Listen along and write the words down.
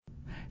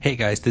Hey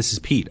guys, this is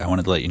Pete. I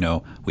wanted to let you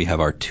know we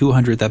have our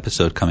 200th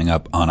episode coming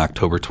up on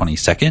October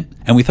 22nd,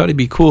 and we thought it'd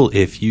be cool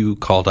if you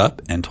called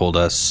up and told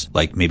us,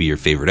 like, maybe your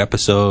favorite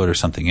episode or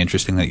something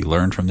interesting that you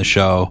learned from the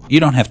show. You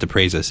don't have to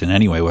praise us in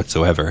any way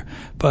whatsoever,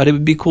 but it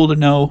would be cool to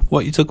know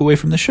what you took away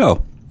from the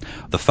show.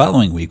 The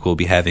following week, we'll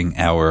be having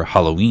our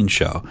Halloween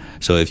show,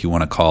 so if you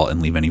want to call and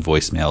leave any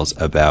voicemails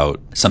about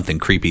something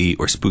creepy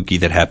or spooky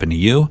that happened to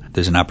you,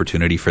 there's an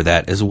opportunity for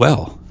that as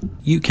well.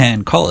 You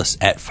can call us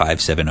at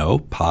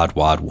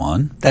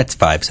 570-PODWAD1. That's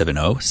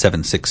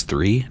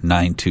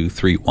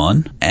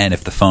 570-763-9231. And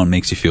if the phone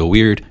makes you feel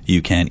weird,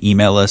 you can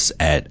email us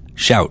at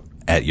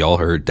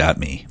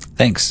shout@y'allheard.me.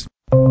 Thanks.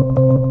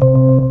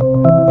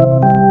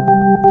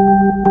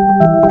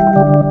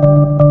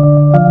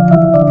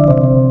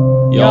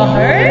 Y'all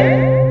heard?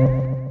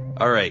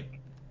 All right.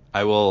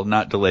 I will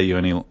not delay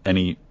you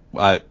any.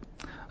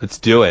 Let's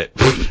do it.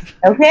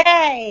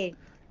 Okay.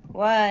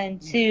 1,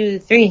 2,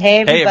 3. Hey,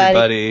 everybody. Hey,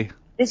 everybody.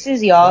 This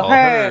is Y'all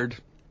Heard,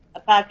 a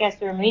podcast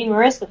where me,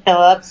 Marissa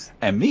Phillips,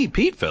 and me,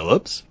 Pete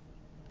Phillips,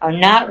 are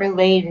not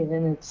related,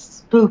 and it's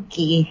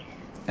spooky.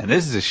 And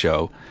this is a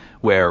show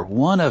where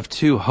one of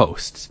two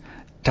hosts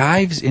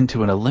dives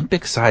into an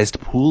Olympic-sized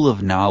pool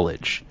of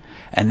knowledge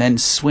and then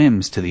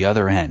swims to the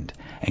other end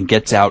and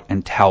gets out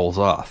and towels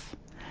off.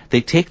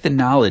 They take the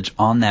knowledge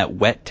on that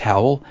wet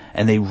towel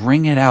and they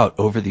wring it out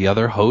over the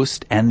other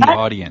host and the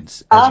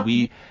audience as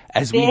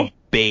we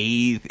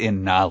bathe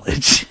in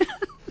knowledge.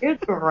 You're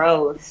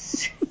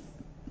gross.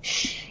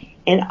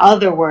 In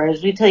other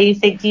words, we tell you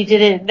things you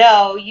didn't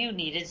know, you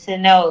needed to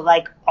know,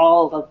 like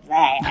all of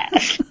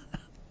that.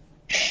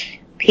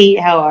 Pete,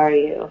 how are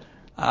you?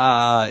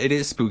 It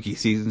is spooky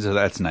season, so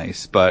that's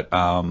nice. But,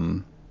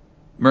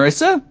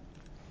 Marissa?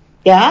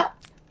 Yeah?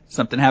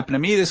 Something happened to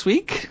me this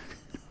week.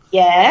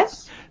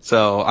 Yes?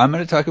 So I'm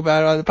going to talk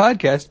about it on the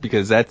podcast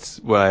because that's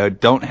what I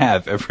don't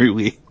have every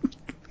week.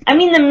 I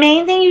mean, the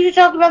main thing you should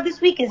talk about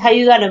this week is how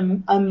you got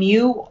a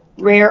Mew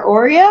rare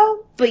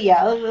Oreo. But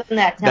yeah, other than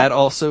that. That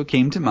also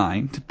came to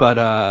mind.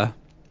 But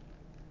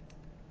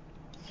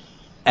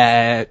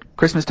at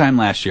Christmas time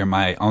last year,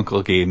 my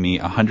uncle gave me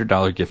a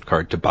 $100 gift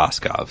card to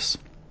Boscov's.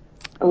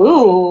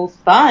 Ooh,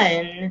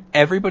 fun.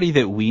 Everybody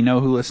that we know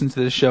who listens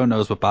to this show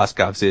knows what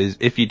Boscov's is.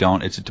 If you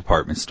don't, it's a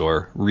department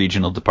store,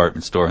 regional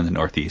department store in the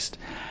Northeast.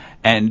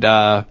 And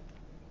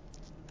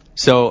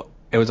so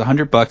it was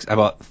 $100. I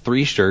bought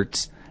 3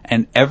 shirts,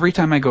 and every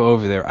time I go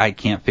over there, I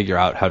can't figure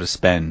out how to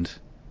spend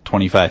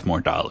 $25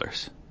 more.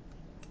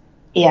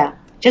 Yeah,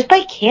 just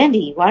buy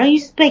candy. Why don't you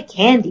just buy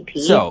candy,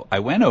 Pete? So I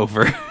went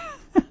over,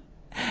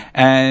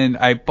 and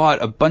I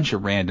bought a bunch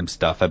of random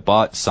stuff. I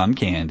bought some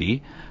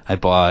candy. I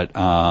bought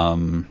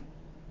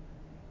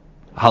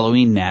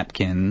Halloween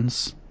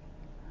napkins.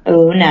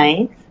 Oh,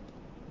 nice.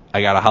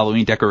 I got a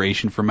Halloween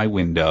decoration for my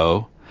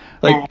window.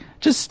 Like,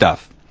 just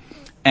stuff.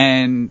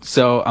 And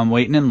so I'm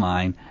waiting in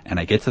line, and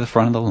I get to the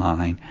front of the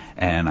line,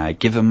 and I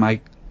give them my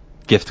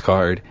gift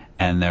card,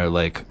 and they're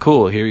like,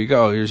 cool, here you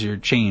go, here's your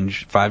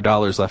change,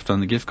 $5 left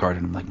on the gift card.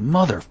 And I'm like,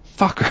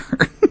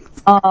 motherfucker.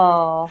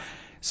 Oh.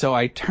 So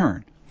I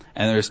turn,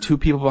 and there's 2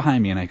 people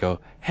behind me, and I go,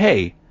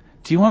 hey,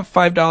 do you want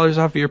 $5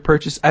 off of your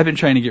purchase? I've been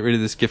trying to get rid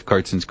of this gift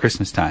card since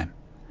Christmas time.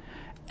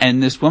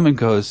 And this woman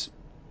goes,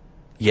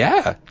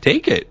 yeah,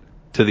 take it,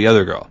 to the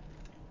other girl.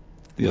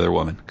 The other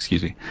woman,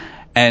 excuse me.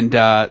 And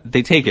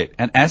they take it.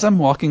 And as I'm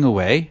walking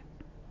away,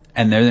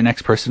 and they're the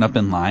next person up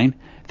in line,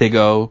 they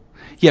go,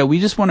 yeah, we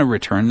just want to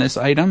return this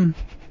item.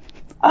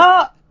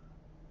 Oh.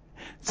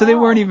 So they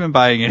weren't even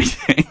buying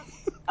anything.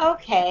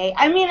 Okay.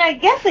 I mean, I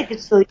guess I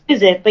could still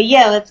use it, but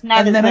yeah, let's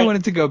not. And then I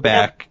wanted to go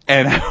back,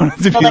 and I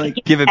wanted to be like,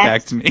 give it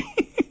back to me.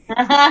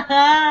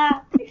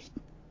 I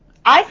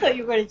thought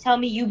you were going to tell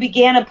me you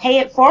began to pay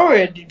it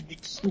forward.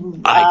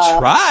 I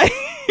tried.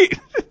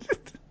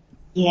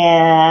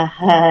 Yeah.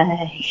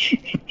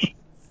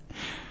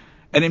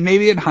 And then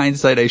maybe in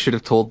hindsight, I should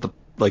have told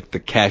the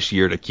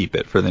cashier to keep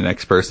it for the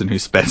next person who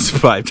spends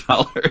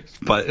 $5.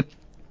 But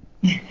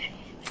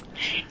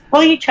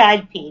well, you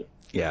tried, Pete.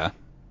 Yeah.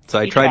 So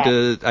I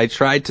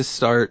tried to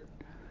start,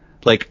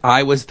 like,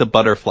 I was the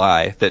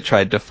butterfly that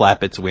tried to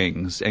flap its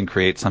wings and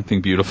create something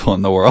beautiful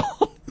in the world.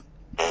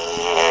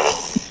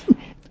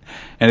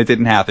 And it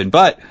didn't happen.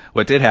 But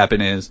what did happen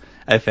is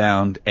I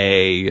found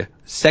a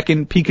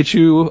second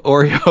Pikachu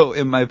Oreo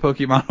in my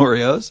Pokemon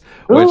Oreos,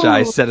 which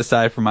I set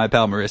aside for my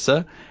pal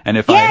Marissa. And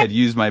if I had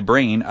used my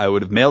brain, I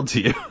would have mailed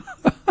to you.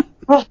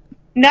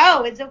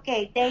 No, it's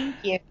okay. Thank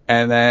you.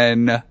 And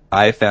then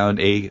I found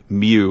a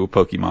Mew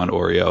Pokemon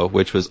Oreo,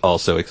 which was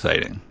also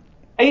exciting.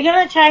 Are you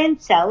going to try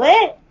and sell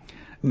it?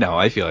 No,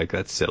 I feel like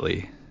that's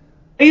silly.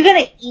 Are you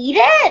going to eat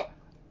it?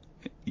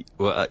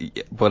 Well,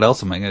 what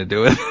else am I going to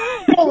do with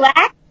it?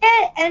 Relax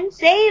it and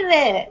save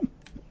it.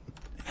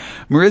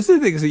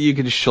 Marissa thinks that you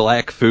can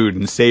shellac food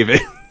and save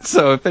it.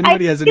 So if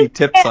anybody has any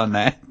tips on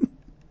that.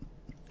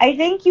 I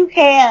think you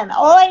can.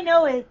 All I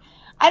know is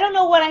I don't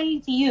know what I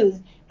need to use.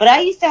 But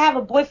I used to have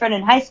a boyfriend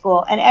in high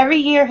school, and every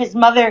year his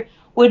mother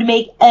would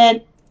make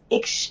an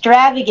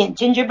extravagant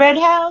gingerbread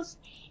house,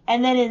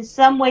 and then in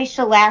some way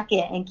shellac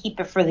it and keep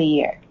it for the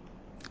year.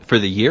 For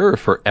the year or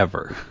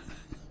forever?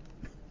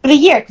 For the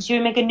year, because you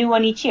would make a new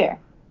one each year.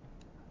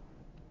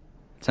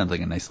 Sounds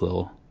like a nice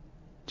little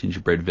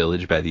gingerbread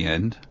village by the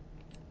end.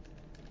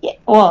 Yeah.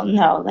 Well,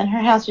 no, then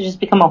her house would just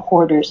become a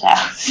hoarder's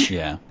house.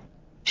 Yeah.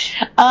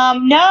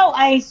 No,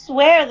 I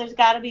swear there's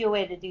got to be a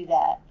way to do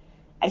that.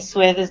 I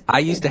swear there's... I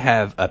used to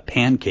have a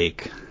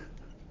pancake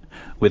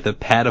with a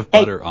pat of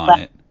butter on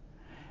it,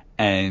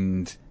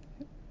 and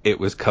it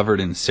was covered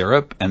in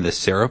syrup, and the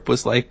syrup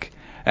was like...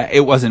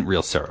 It wasn't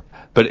real syrup,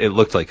 but it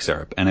looked like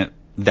syrup, and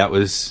that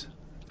was,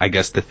 I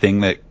guess, the thing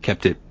that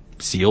kept it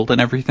sealed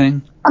and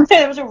everything. I'm sorry,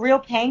 there was a real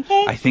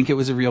pancake? I think it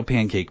was a real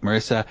pancake,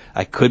 Marissa.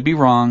 I could be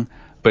wrong,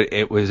 but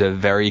it was a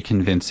very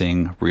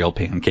convincing real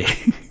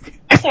pancake.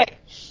 Sorry,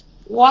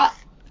 what?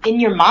 In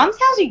your mom's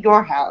house or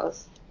your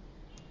house?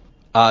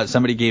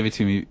 Somebody gave it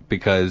to me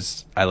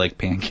because I like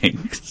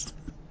pancakes.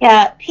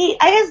 Yeah, Pete,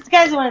 I guess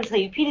guys want to tell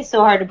you, Pete is so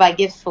hard to buy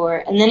gifts for,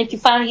 and then if you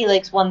find he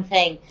likes one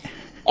thing,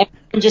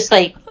 everyone just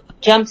like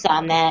jumps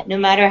on that, no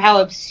matter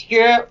how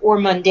obscure or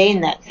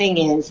mundane that thing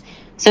is.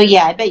 So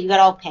yeah, I bet you got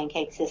all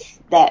pancakes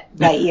that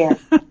year.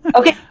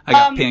 Okay. I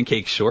got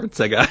pancake shorts.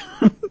 I got...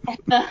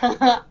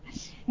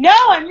 No,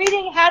 I'm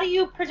reading How Do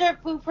You Preserve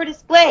Food for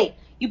Display?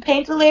 You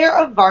paint a layer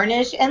of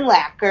varnish and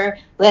lacquer,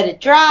 let it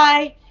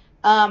dry,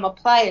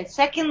 apply a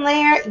second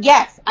layer.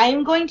 Yes,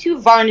 I'm going to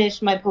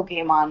varnish my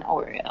Pokemon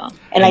Oreo.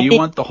 And you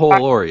want the whole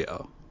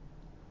Oreo?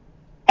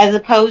 As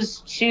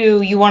opposed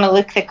to you want to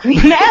lick the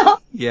cream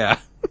out? Yeah.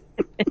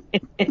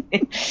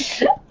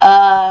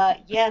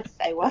 Yes,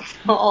 I want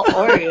the whole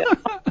Oreo.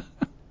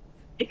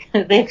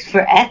 Thanks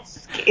for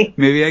asking.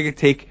 Maybe I could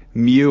take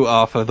Mew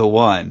off of the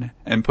one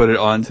and put it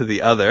onto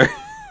the other.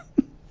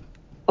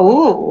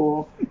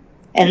 Ooh.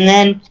 And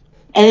then...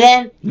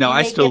 No,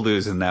 I still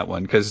lose in that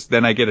one, because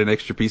then I get an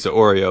extra piece of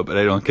Oreo, but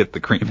I don't get the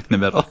cream in the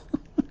middle.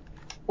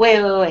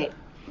 Wait.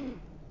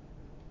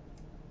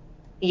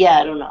 Yeah,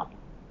 I don't know.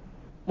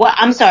 What?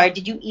 I'm sorry,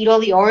 did you eat all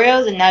the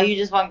Oreos and now you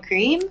just want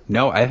cream?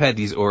 No, I've had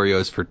these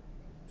Oreos for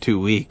 2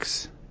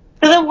 weeks.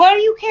 So then why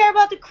do you care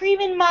about the cream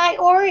in my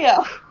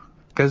Oreo?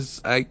 Because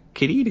I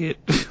could eat it.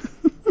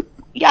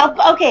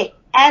 Yeah, okay,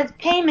 as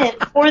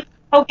payment for the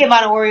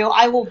Pokemon Oreo,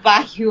 I will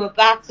buy you a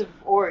box of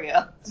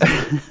Oreos.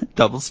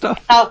 Double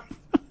stuff? I'll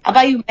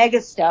buy you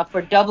mega stuff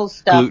or double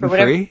stuff or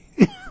whatever.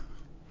 Gluten-free?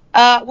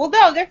 Well,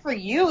 no, they're for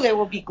you. They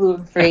will be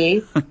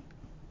gluten-free.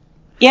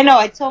 Yeah, no,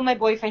 I told my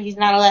boyfriend he's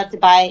not allowed to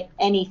buy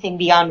anything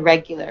beyond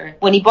regular.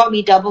 When he bought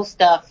me double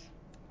stuff,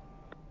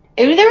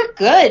 they were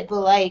good, but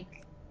like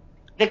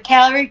the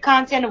calorie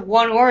content of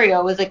one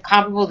Oreo was like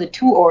comparable to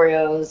 2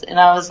 Oreos, and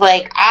I was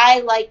like, I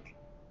like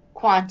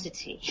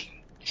quantity.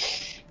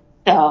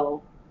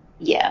 So,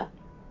 yeah.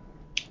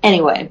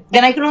 Anyway,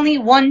 then I could only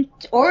eat one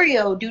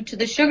Oreo due to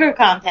the sugar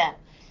content.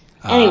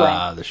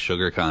 Anyway. The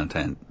sugar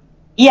content.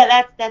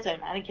 Yeah, that's what I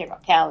meant. I didn't care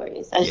about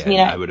calories.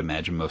 I would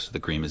imagine most of the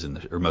cream is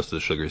most of the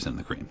sugar is in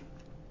the cream.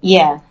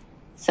 Yeah.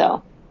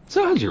 So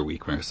how's your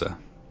week, Marissa?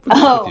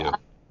 What's up with you?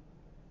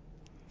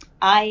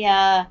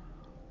 I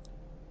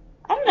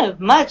don't know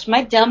much.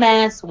 My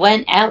dumbass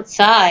went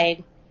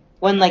outside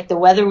when like the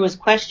weather was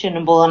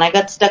questionable, and I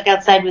got stuck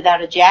outside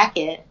without a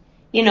jacket.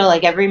 You know,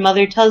 like every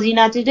mother tells you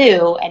not to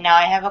do, and now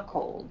I have a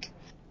cold.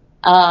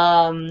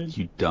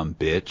 You dumb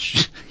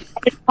bitch.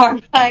 It's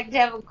horrifying to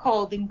have a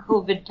cold in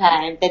COVID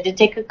times. I had to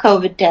take a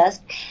COVID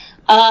test.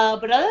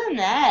 But other than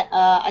that,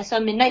 I saw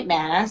Midnight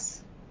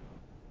Mass,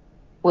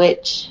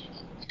 which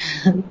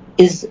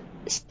is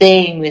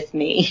staying with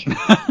me.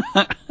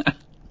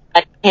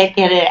 I can't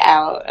get it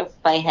out of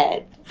my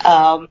head.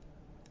 I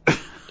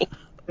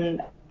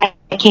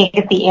can't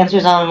get the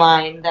answers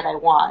online that I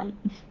want.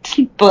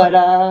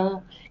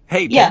 But,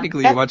 hey,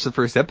 technically you watched the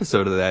first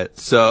episode of that,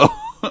 so...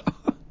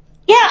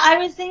 Yeah, I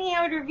was thinking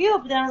I would review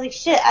it, but then I was like,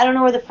 shit, I don't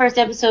know where the first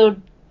episode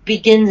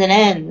begins and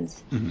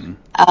ends. Mm-hmm.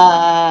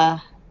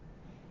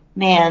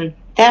 Man,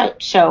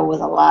 that show was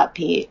a lot,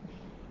 Pete.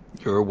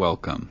 You're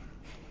welcome.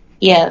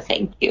 Yeah,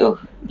 thank you.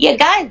 Yeah,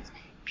 guys,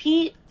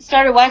 Pete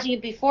started watching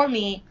it before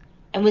me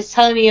and was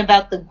telling me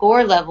about the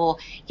gore level.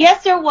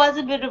 Yes, there was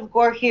a bit of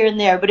gore here and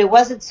there, but it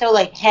wasn't so,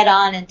 like,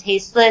 head-on and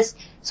tasteless,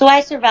 so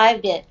I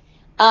survived it.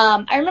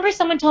 I remember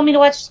someone told me to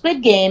watch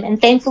Squid Game, and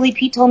thankfully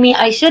Pete told me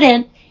I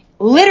shouldn't.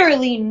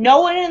 Literally,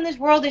 no one in this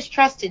world is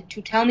trusted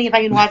to tell me if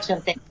I can watch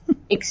something,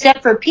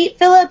 except for Pete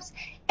Phillips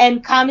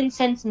and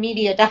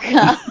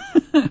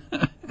CommonSenseMedia.com.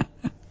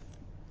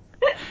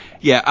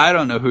 Yeah, I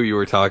don't know who you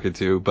were talking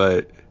to,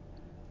 but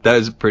that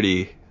is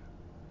pretty...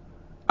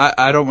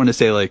 I don't want to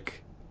say,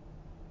 like...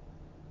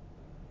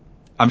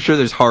 I'm sure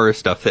there's horror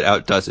stuff that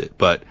outdoes it,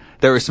 but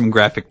there were some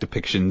graphic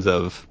depictions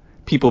of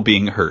people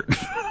being hurt.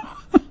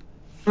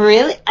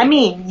 Really? I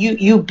mean,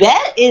 you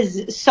bet? Is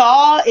it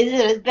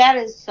as bad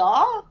as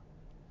Saw?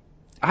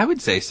 I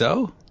would say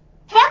so.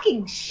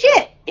 Fucking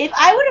shit. If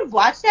I would have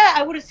watched that,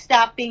 I would have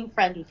stopped being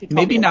friends with you.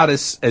 Maybe not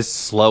as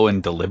slow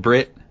and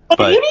deliberate,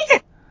 but... You need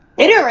to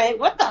iterate.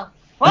 What the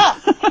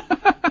fuck?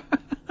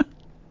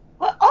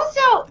 Well,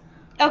 also,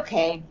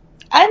 okay,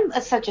 I'm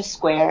such a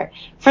square.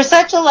 For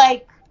such a,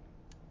 like,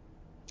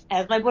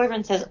 as my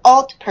boyfriend says,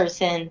 alt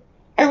person,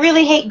 I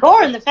really hate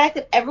gore, and the fact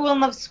that everyone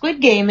loves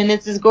Squid Game and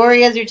it's as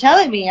gory as you're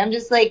telling me, I'm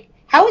just like,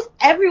 how is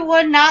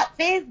everyone not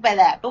fazed by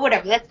that? But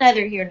whatever, that's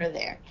neither here nor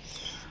there.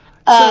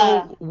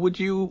 So, would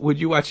you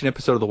watch an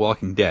episode of The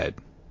Walking Dead?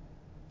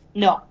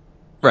 No.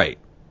 Right.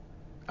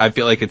 I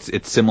feel like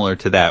it's similar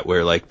to that,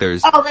 where like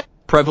there's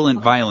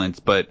prevalent violence,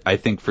 but I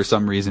think for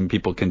some reason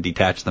people can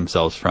detach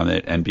themselves from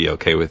it and be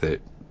okay with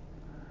it.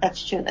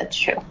 That's true.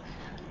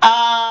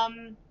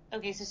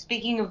 Okay, so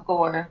speaking of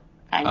gore,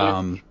 kind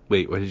of.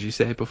 Wait, what did you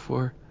say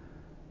before?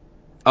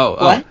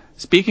 Oh,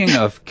 speaking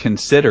of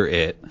consider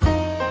it.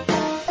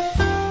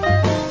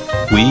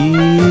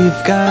 We've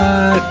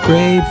got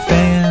great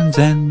fans,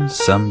 and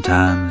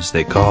sometimes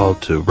they call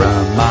to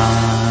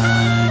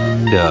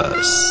remind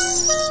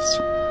us.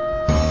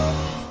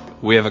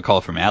 We have a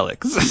call from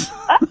Alex.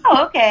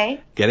 Oh,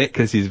 okay. Get it?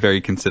 Because he's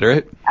very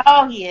considerate?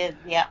 Oh, he is,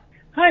 yeah.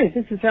 Hi,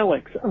 this is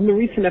Alex. On the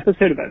recent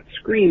episode about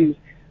Screams,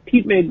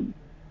 Pete made,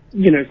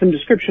 some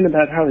description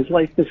about how his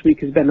life this week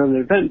has been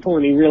uneventful,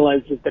 and he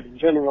realizes that in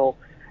general,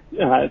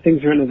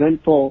 things are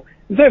uneventful.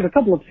 And so I have a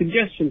couple of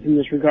suggestions in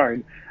this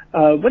regard.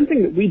 One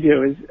thing that we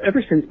do is,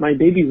 ever since my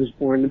baby was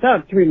born,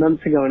 about 3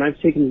 months ago, and I've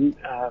taken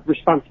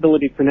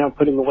responsibility for now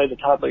putting away the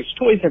toddler's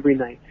toys every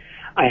night,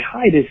 I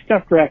hide his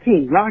stuffed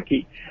raccoon,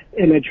 Rocky.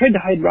 And I tried to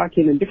hide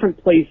Rocky in a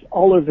different place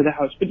all over the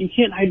house, but you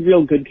can't hide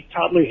real good because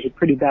toddlers are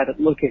pretty bad at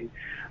looking.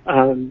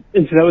 And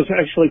so that was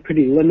actually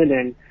pretty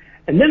limiting.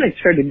 And then I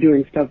started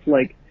doing stuff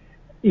like,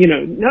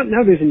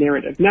 now there's a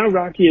narrative. Now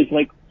Rocky is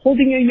like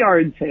holding a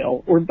yard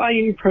sale or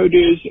buying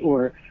produce,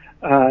 or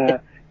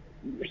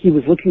he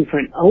was looking for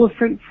an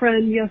elephant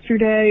friend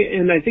yesterday,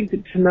 and I think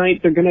that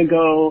tonight they're going to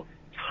go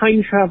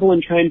time travel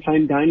and try and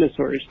find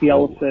dinosaurs, the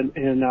elephant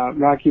and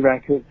Rocky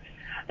Raccoon.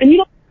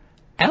 And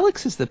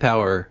Alex has the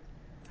power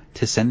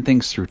to send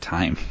things through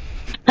time.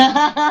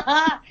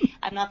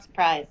 I'm not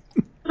surprised.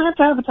 You don't have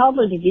to have a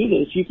toddler to do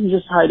this. You can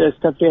just hide a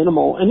stuffed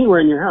animal anywhere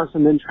in your house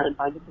and then try and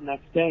find it the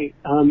next day.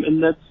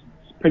 And that's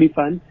pretty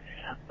fun.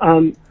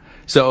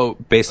 So,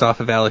 based off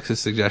of Alex's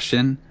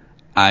suggestion,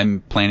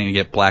 I'm planning to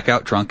get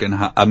blackout drunk and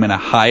I'm going to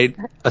hide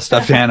a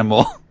stuffed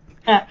animal.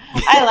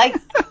 I like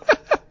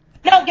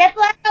No, get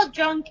blackout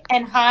drunk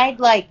and hide,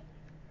 like,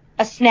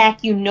 a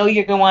snack you know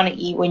you're going to want to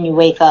eat when you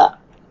wake up.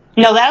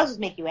 No, that'll just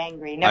make you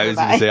angry. Never I was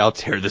going to say, I'll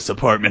tear this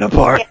apartment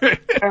apart.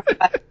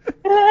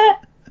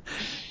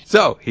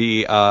 So,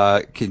 he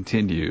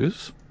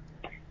continues.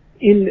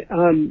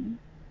 In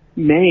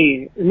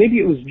May, maybe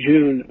it was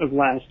June of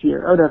last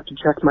year, I would have to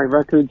check my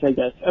records, I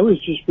guess. I was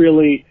just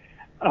really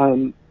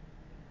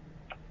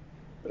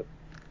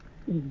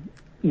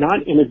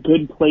not in a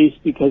good place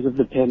because of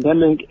the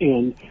pandemic,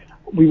 and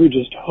we were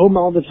just home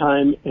all the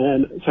time,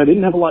 and so I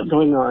didn't have a lot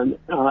going on.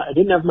 I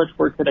didn't have much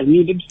work that I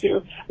needed to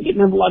do. I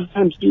didn't have a lot of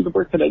time to do the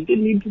work that I did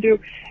need to do,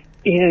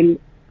 and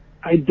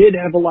I did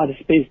have a lot of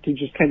space to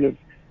just kind of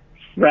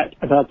fret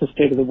about the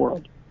state of the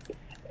world.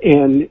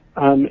 And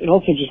it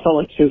also just felt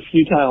like so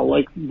futile,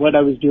 like what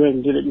I was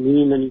doing didn't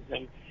mean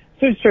anything.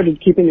 So I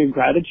started keeping a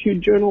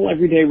gratitude journal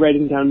every day,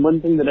 writing down one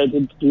thing that I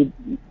did to do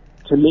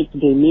to make the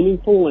day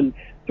meaningful and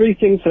 3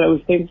 things that I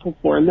was thankful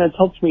for, and that's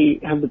helped me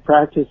have the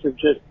practice of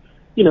just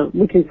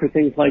looking for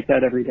things like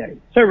that every day.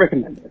 So I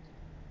recommend it.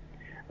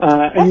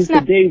 I use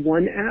the Day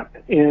One app,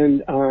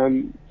 and, I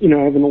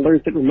have an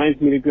alert that reminds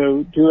me to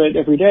go do it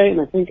every day, and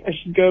I think I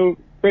should go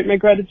write my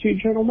gratitude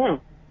journal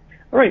now.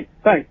 All right,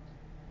 bye.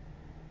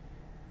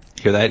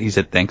 Hear that? He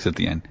said thanks at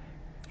the end.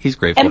 He's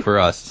grateful for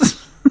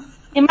us.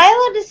 Am I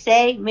allowed to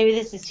say, maybe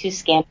this is too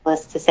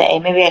scandalous to say,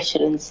 maybe I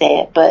shouldn't say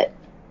it, but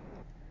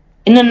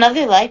in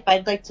another life,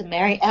 I'd like to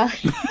marry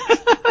Alex.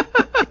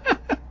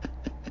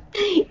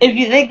 If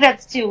you think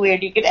that's too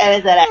weird, you can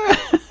edit that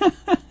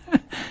out.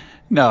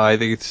 No, I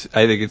think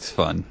it's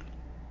fun.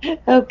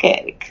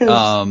 Okay,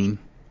 because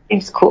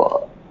it's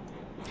cool.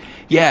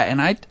 Yeah,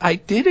 and I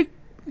did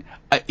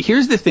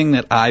here's the thing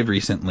that I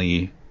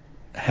recently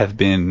have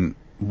been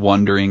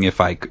wondering if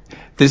I could.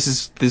 This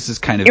is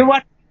kind of.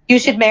 You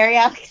should marry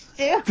Alex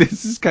too.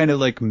 This is kind of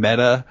like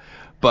meta,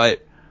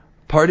 but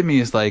part of me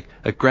is like,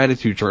 a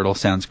gratitude journal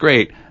sounds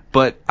great,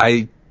 but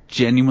I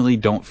genuinely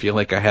don't feel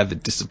like I have the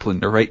discipline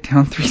to write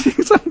down 3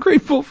 things I'm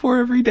grateful for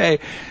every day.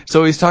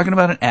 So he's talking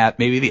about an app.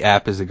 Maybe the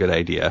app is a good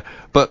idea.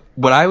 But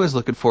what I was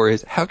looking for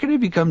is, how can I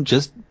become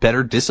just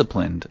better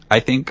disciplined? I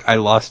think I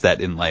lost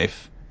that in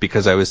life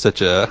because I was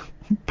such a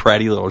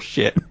bratty little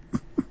shit.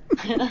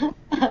 Yeah.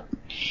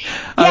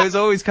 I was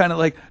always kind of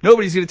like,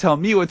 nobody's going to tell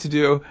me what to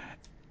do.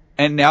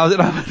 And now that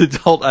I'm an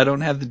adult, I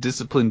don't have the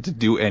discipline to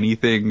do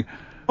anything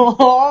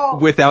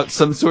without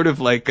some sort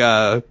of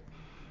I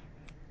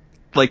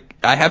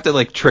have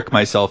to trick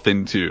myself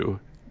into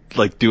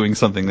doing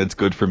something that's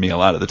good for me a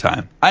lot of the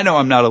time. I know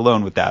I'm not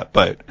alone with that,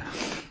 but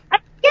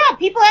yeah,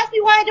 people ask me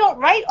why I don't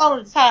write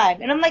all the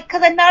time, and I'm like,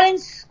 because I'm not in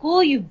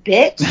school, you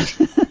bitch.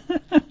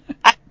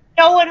 I have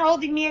no one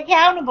holding me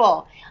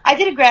accountable. I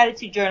did a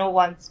gratitude journal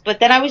once, but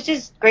then I was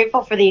just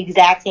grateful for the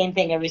exact same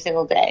thing every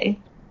single day.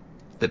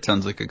 That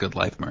sounds like a good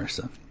life,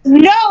 Marissa.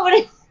 No, but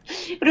it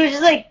was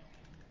just like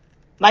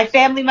my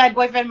family, my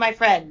boyfriend, my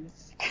friends.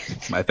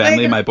 My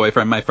family, my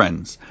boyfriend, my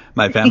friends.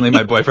 My family,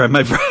 my boyfriend,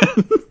 my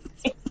friends.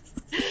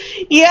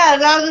 Yeah,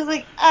 and I was just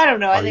like, I don't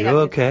know. I Are think you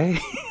okay?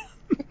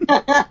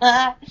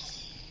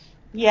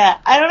 Yeah,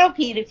 I don't know,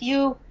 Pete, if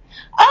you...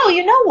 Oh,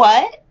 you know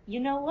what? You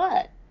know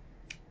what?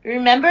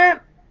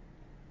 Remember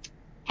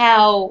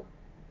how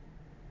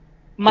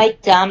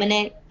Mike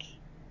Dominic,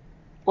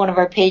 one of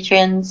our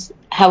patrons,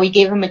 how we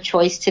gave him a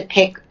choice to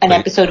pick an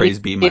episode... Praise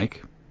be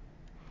Mike.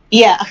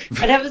 Yeah,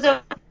 an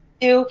episode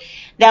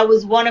that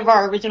was one of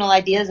our original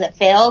ideas that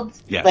failed.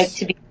 Yes. Like,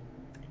 to be...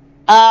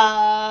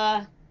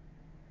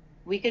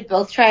 we could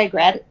both try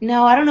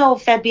No, I don't know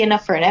if that'd be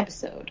enough for an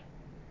episode.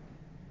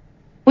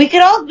 We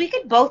could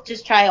both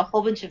just try a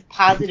whole bunch of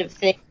positive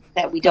things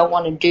that we don't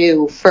want to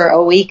do for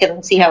a week and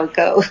then see how it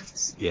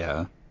goes.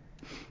 Yeah.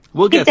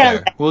 We'll get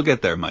there. We'll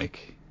get there,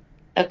 Mike.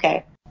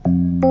 Okay.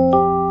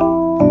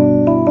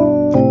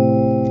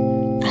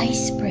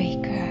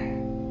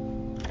 Icebreaker.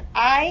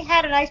 I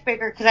had an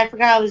icebreaker because I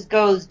forgot how this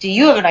goes. Do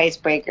you have an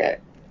icebreaker?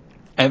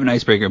 I have an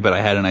icebreaker, but I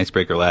had an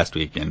icebreaker last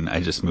week and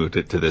I just moved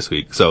it to this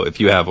week. So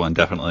if you have one,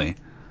 definitely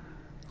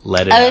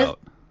let it out.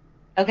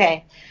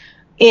 Okay.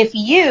 If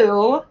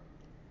you,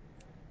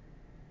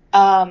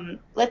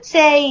 let's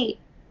say,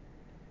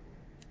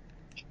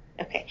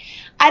 okay,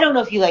 I don't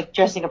know if you like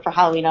dressing up for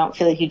Halloween. I don't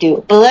feel like you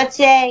do. But let's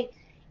say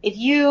if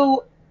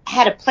you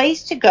had a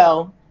place to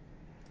go,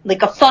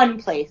 like a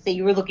fun place that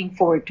you were looking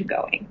forward to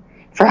going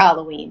for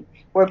Halloween,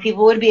 where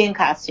people would be in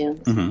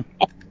costumes, Mm-hmm.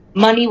 and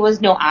money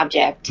was no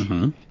object,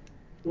 Mm-hmm.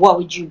 what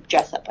would you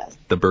dress up as?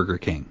 The Burger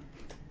King.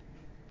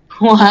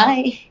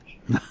 Why?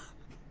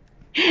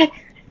 Sometimes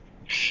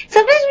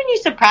when you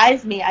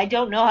surprise me, I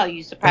don't know how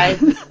you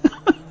surprise me.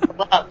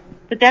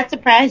 But that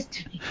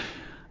surprised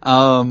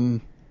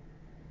me.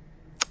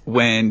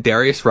 When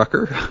Darius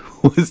Rucker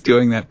was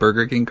doing that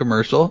Burger King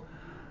commercial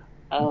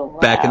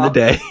back in the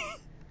day,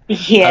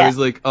 yeah. I was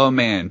like, oh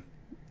man,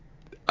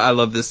 I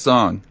love this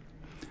song.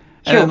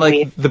 And then,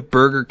 like, the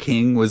Burger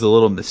King was a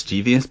little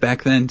mischievous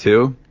back then,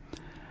 too.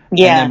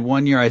 Yeah. And then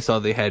one year I saw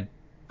they had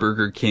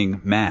Burger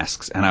King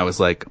masks, and I was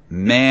like,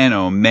 man,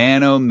 oh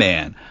man, oh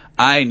man,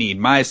 I need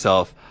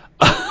myself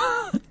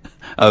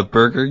a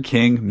Burger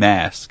King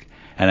mask.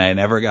 And I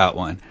never got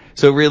one.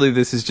 So really,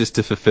 this is just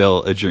to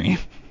fulfill a dream.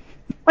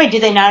 Wait,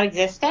 do they not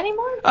exist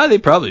anymore? Oh, they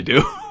probably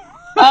do.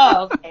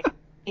 Oh, okay.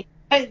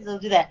 They'll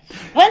do that.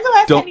 When's the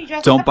last time you dressed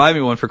up? Don't buy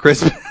me one for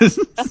Christmas.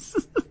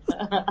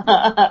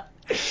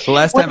 The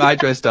last time I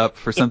dressed up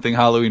for something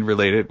Halloween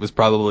related was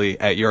probably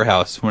at your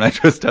house when I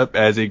dressed up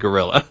as a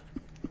gorilla.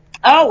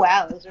 Oh,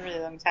 wow. That was a really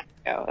long time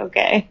ago.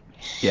 Okay.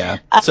 Yeah.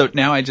 So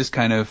now I just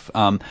kind of,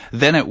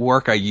 then at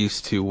work I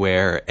used to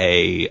wear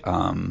a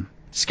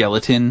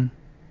skeleton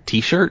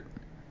t-shirt.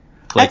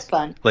 That's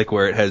fun. Like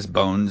where it has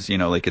bones, you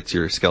know, like it's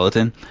your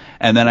skeleton.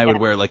 And then I would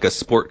wear like a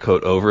sport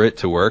coat over it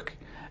to work.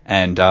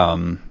 And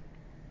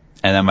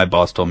then my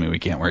boss told me we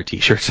can't wear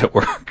t-shirts at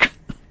work.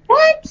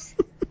 What?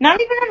 Not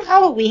even on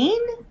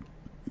Halloween?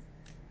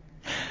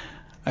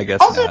 I guess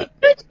also, not.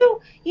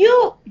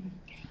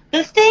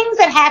 The things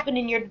that happen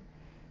in your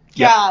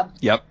job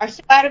are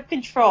so out of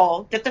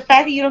control that the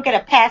fact that you don't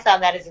get a pass on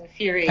that is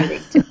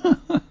infuriating to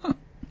me.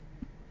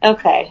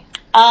 Okay.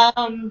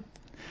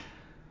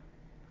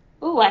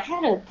 Ooh, I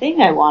had a thing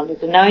I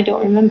wanted, and now I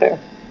don't remember.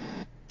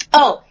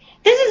 Oh,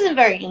 this isn't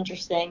very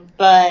interesting,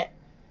 but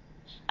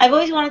I've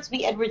always wanted to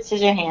be Edward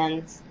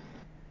Scissorhands.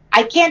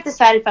 I can't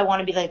decide if I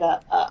want to be like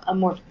a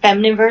more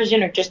feminine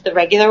version or just the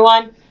regular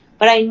one,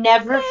 but I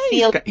never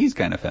feel... He's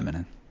kind of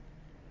feminine.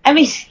 I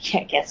mean,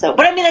 yeah, I guess so.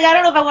 But I mean, like, I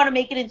don't know if I want to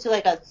make it into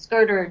like a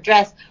skirt or a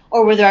dress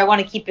or whether I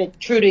want to keep it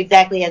true to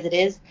exactly as it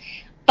is.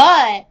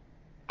 But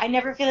I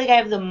never feel like I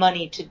have the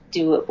money to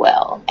do it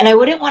well. And I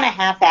wouldn't want to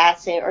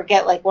half-ass it or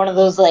get like one of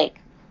those like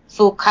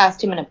full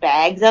costume in a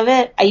bags of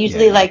it. I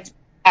usually like to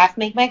half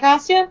make my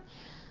costume.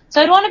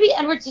 So I'd want to be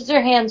Edward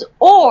Scissorhands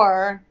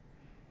or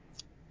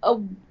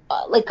so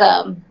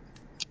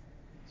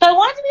I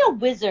wanted to be a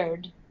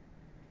wizard.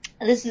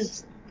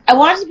 I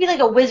wanted to be like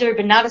a wizard,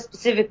 but not a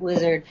specific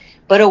wizard,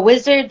 but a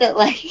wizard that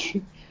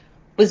like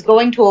was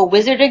going to a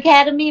wizard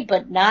academy,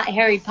 but not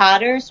Harry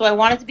Potter. So I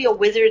wanted to be a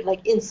wizard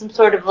like in some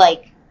sort of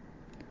like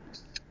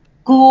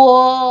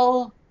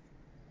school,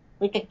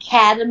 like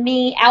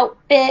academy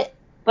outfit,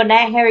 but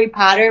not Harry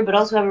Potter, but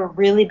also have a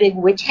really big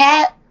witch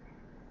hat.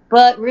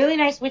 But really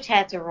nice witch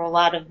hats are a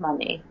lot of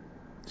money.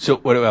 So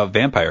what about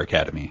Vampire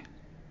Academy?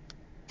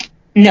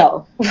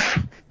 No.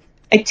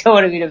 I don't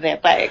want to be in a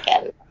Vampire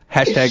Academy.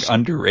 #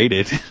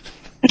 underrated.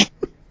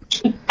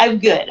 I'm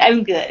good.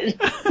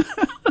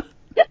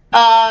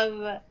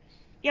 I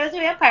was a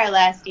vampire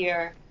last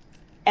year,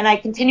 and I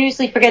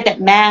continuously forget that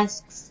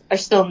masks are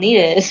still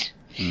needed.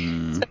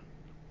 So,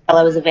 while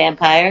I was a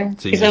vampire.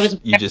 So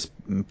you just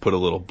put a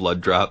little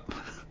blood drop?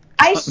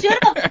 I should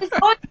have.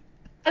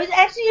 I was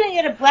actually going to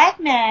get a black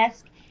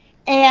mask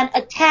and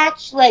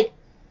attach, like,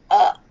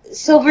 a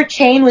silver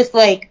chain with,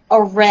 like,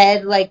 a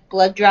red, like,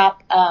 blood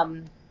drop,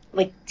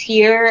 like,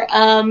 tear,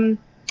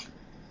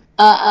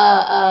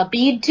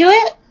 bead to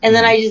it. And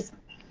then I just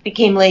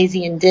became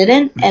lazy and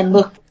didn't. And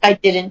look, I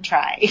didn't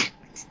try.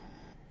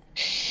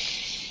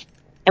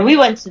 And we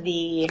went to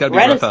the It's got to be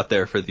rough out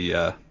there for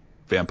the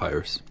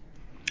vampires.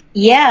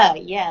 Yeah,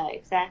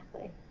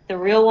 exactly. The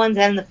real ones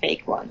and the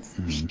fake ones.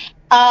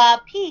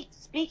 Mm-hmm. Pete,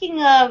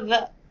 speaking of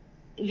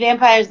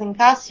vampires in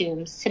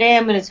costumes, today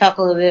I'm going to talk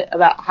a little bit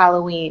about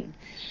Halloween.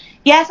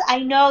 Yes, I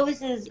know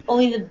this is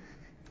only the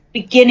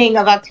beginning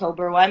of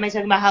October. Why am I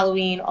talking about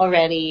Halloween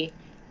already?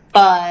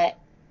 But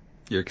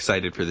you're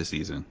excited for the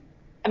season.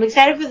 I'm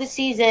excited for the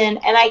season,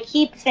 and I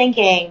keep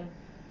thinking,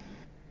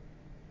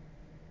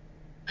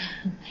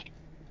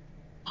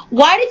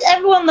 why does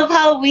everyone love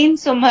Halloween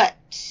so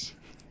much?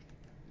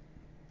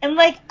 And,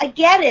 like, I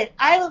get it.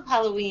 I love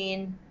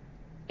Halloween.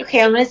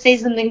 Okay, I'm going to say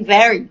something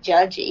very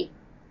judgy.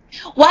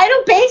 Why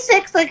do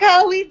basics like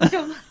Halloween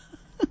so much?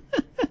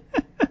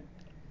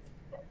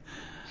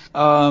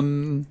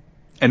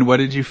 And what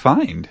did you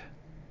find?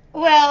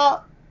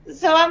 Well,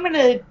 so I'm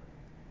gonna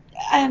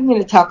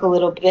talk a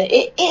little bit.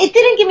 It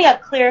didn't give me a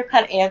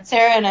clear-cut answer,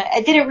 and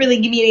it didn't really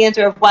give me an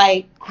answer of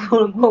why,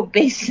 quote-unquote,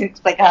 basics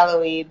like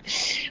Halloween.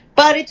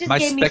 But it just My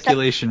gave me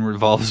speculation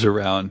revolves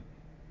around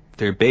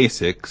their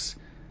basics,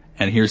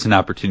 and here's an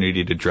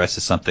opportunity to dress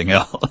as something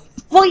else.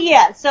 Well,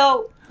 yeah,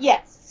 so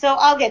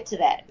I'll get to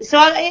that. So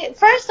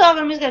first off,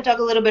 I'm just going to talk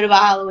a little bit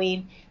about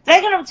Halloween. Then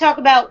I'm going to talk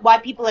about why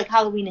people like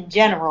Halloween in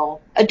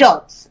general,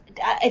 adults.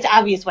 It's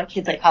obvious why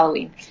kids like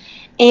Halloween.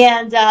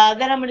 And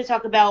then I'm going to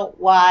talk about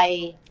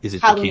why Is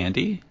it Halloween... the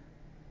candy?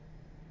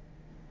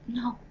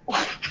 No.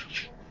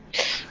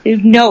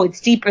 No, it's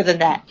deeper than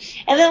that.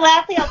 And then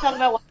lastly, I'll talk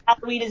about why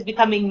Halloween is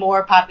becoming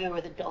more popular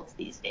with adults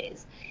these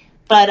days.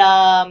 But,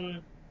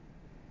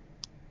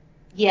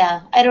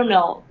 yeah, I don't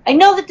know. I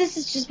know that this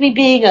is just me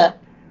being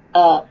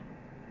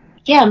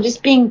I'm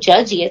just being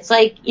judgy. It's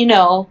like,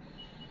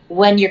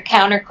 when you're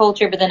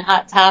counterculture, but then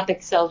Hot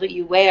Topic sells what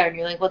you wear, and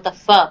you're like, what the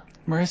fuck?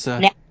 Marissa,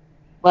 Now,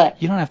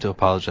 what? You don't have to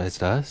apologize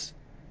to us.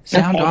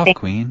 Sound off,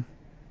 Queen.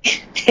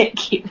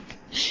 Thank you.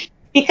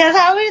 Because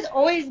Halloween has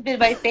always been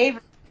my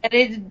favorite. And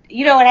it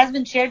has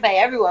been shared by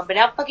everyone, but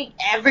now fucking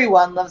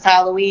everyone loves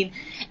Halloween.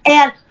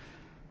 And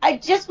I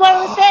just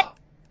want to say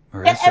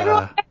that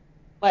everyone...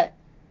 What?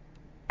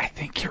 I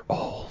think you're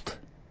old.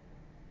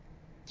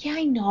 Yeah,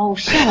 I know.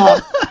 Shut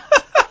up.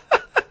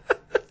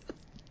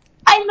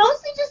 I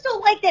mostly just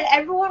don't like that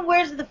everyone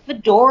wears the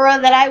fedora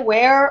that I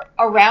wear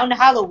around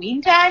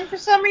Halloween time for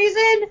some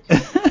reason.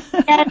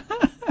 And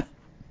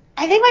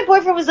I think my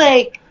boyfriend was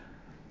like,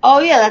 oh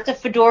yeah, that's a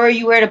fedora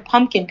you wear to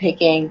pumpkin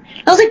picking.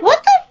 And I was like,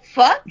 what the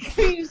fuck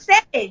are you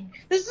saying?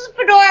 This is a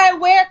fedora I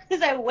wear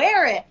because I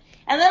wear it.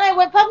 And then I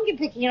went pumpkin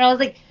picking and I was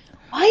like,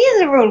 why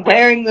is everyone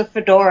wearing the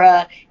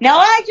fedora? Now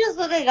I just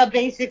look like a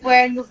basic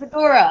wearing the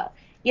fedora.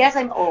 Yes,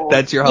 I'm old.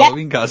 That's your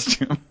Halloween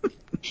costume.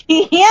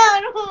 Yeah,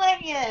 I don't like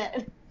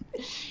it.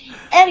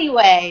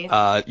 Anyway.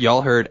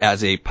 Y'all heard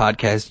as a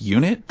podcast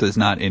unit does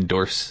not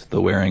endorse the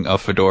wearing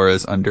of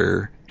fedoras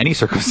under any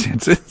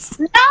circumstances.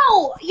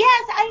 No,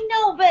 yes, I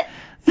know, but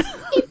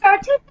there are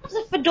two types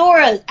of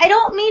fedoras. I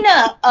don't mean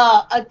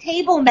a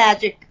table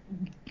magic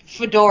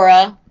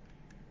fedora.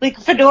 Like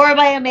a fedora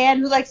by a man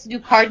who likes to do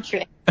card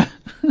tricks.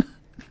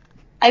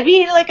 I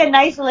mean like a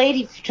nice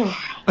lady fedora.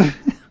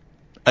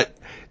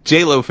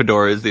 J-Lo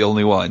fedora is the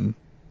only one.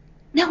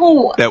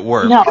 No. That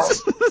works. No.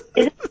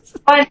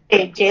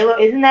 J-Lo,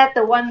 isn't that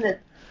the one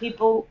that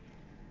people...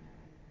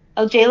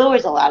 Oh, J-Lo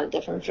wears a lot of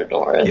different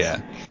fedoras.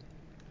 Yeah.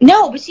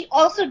 No, but she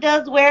also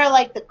does wear,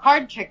 like, the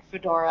card trick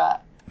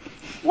fedora.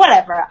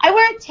 Whatever. I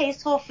wear a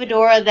tasteful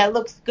fedora that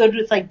looks good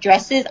with, like,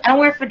 dresses. I don't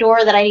wear a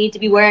fedora that I need to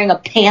be wearing a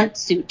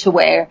pantsuit to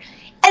wear.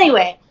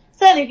 Anyway,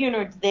 so neither here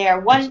nor there.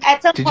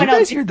 Did you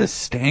guys hear the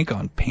stank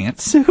on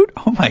pantsuit?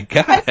 Oh, my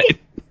God.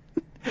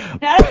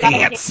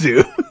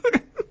 Pantsuit.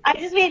 I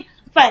just mean,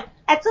 fine.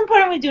 At some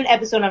point I'm going to do an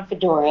episode on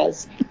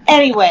fedoras.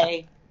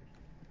 Anyway.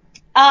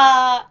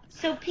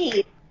 So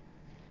Pete,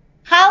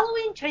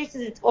 Halloween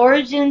traces its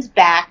origins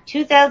back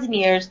 2,000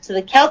 years to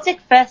the Celtic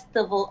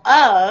festival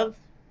of...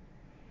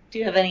 Do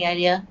you have any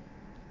idea?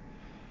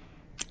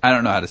 I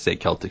don't know how to say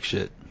Celtic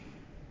shit.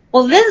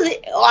 Well,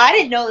 I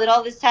didn't know that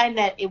all this time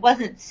that it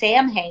wasn't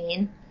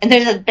Samhain. And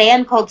there's a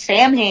band called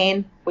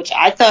Samhain, which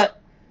I thought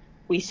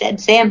we said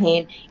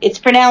Samhain. It's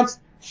pronounced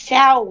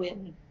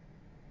Samhain.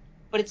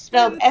 But it's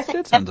spelled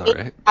S-A-M-H-I-N. That sounds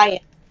alright.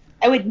 I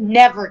would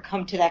never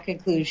come to that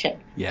conclusion.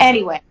 Yeah.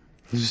 Anyway.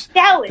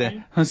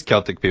 Samhain. Those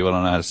Celtic people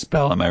don't know how to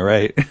spell, am I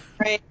right?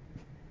 Right.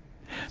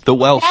 The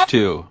Welsh,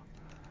 too.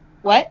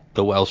 What?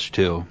 The Welsh,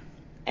 too.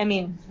 I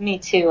mean, me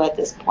too at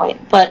this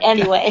point. But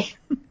anyway.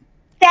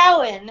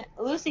 Samhain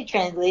loosely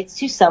translates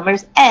to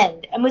summer's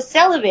end and was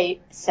celebrated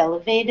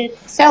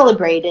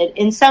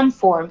in some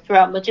form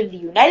throughout much of the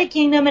United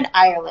Kingdom and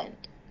Ireland.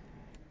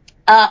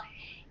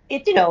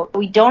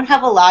 We don't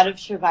have a lot of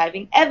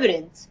surviving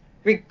evidence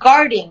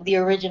regarding the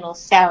original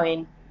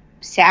Samhain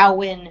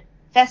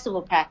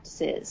festival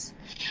practices,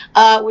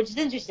 which is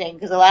interesting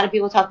because a lot of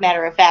people talk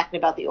matter of fact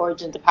about the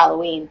origins of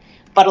Halloween,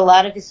 but a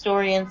lot of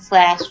historians /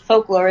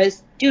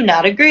 folklorists do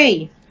not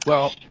agree.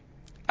 Well,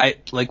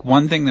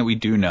 one thing that we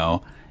do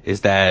know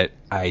is that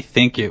I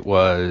think it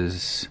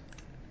was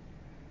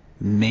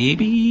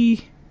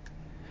maybe,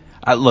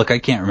 Look, I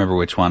can't remember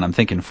which one. I'm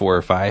thinking 4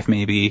 or 5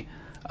 maybe.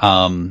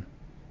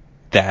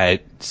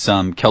 That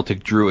some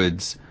Celtic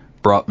druids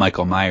brought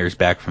Michael Myers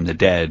back from the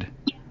dead.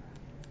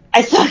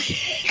 I thought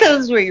that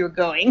was where you were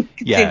going.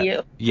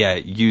 Continue. Yeah,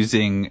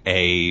 using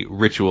a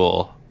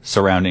ritual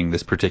surrounding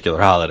this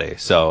particular holiday.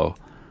 So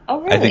Oh,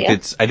 really?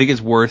 I think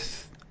it's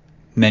worth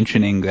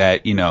mentioning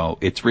that,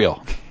 it's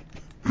real.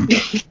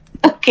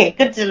 Okay,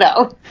 good to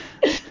know.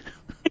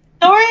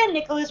 Historian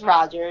Nicholas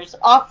Rogers,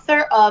 author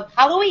of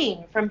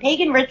Halloween, From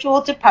Pagan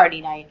Ritual to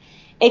Party Night,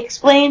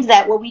 explains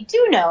that what we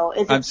do know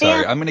is that I'm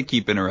sorry, I'm going to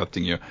keep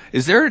interrupting you.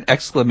 Is there an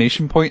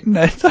exclamation point in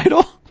that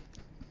title?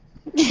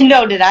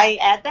 No, did I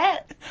add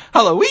that?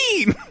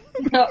 Halloween!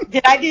 No,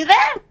 did I do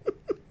that?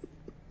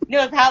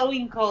 No, it's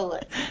Halloween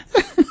colon.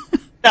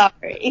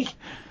 Sorry.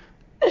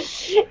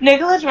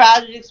 Nicholas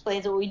Rogers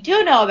explains what we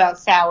do know about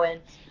Samhain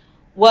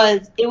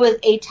was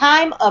a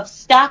time of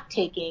stock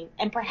taking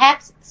and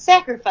perhaps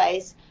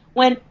sacrifice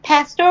when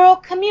pastoral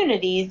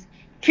communities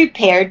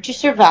prepared to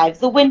survive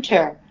the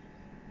winter.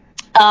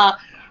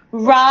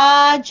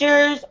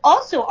 Rogers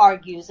also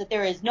argues that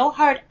there is no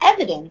hard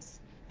evidence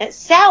that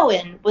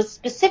Samhain was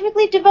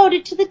specifically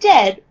devoted to the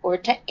dead or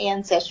to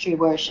ancestry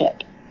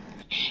worship.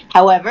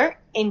 However,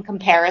 in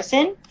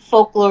comparison,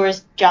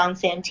 folklorist John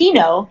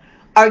Santino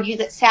argues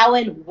that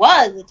Samhain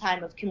was a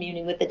time of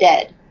communing with the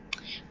dead.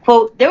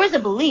 Quote, there was a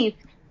belief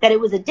that it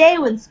was a day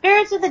when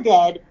spirits of the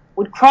dead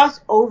would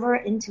cross over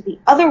into the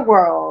other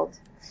world.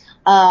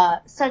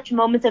 Such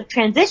moments of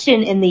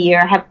transition in the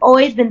year have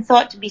always been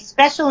thought to be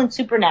special and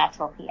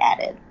supernatural, he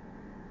added.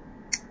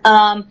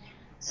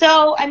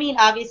 So, I mean,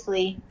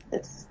 obviously,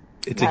 it's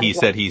a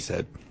he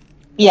said.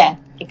 Yeah,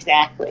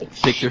 exactly.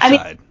 Pick your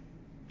side.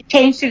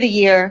 Change through the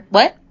year.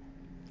 What?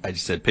 I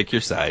just said pick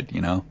your side,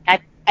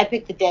 I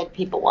picked the dead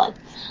people one.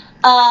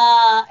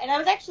 And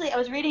I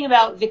was reading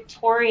about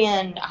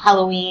Victorian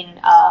Halloween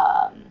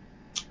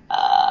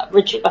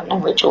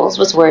rituals.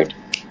 What's the word?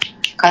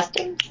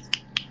 Customs?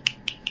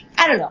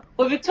 I don't know.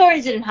 What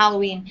Victorians did in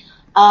Halloween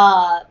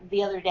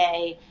the other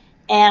day,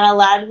 and a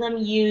lot of them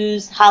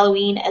use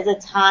Halloween as a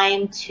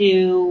time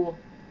to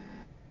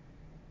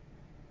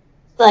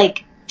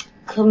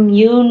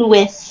commune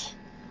with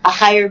a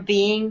higher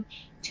being,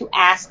 to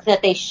ask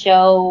that they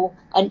show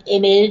an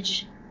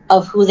image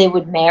of who they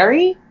would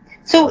marry.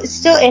 So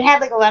still, it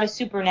had a lot of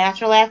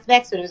supernatural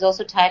aspects, but it was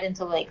also tied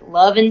into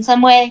love in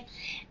some way.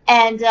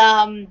 And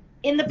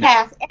in the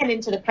past and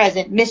into the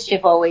present,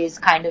 mischief always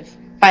kind of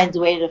finds a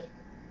way to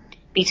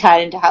be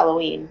tied into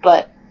Halloween.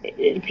 But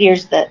it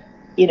appears that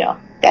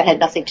that had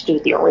nothing to do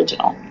with the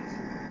original.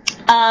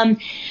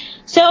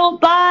 So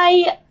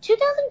by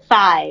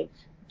 2005,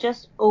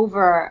 just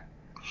over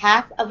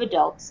half of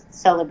adults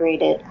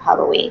celebrated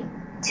Halloween.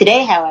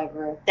 Today,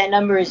 however, that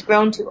number has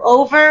grown to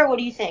over, what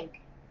do you think?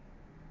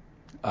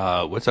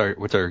 What's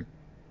our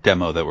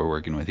demo that we're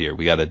working with here?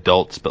 We got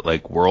adults, but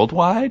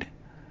worldwide?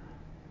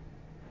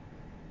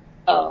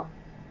 Oh,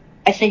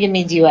 I think it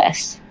means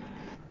U.S.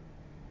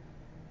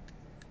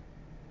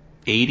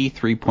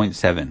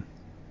 83.7.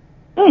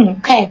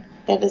 Okay,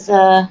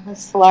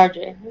 that's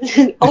larger.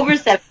 Over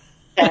 7%.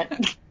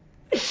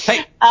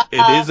 Hey,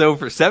 it is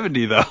over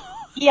 70 though.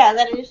 Yeah,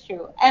 that is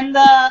true. And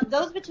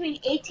those between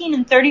 18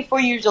 and 34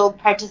 years old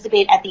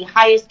participate at the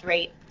highest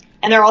rate,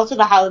 and they're also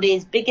the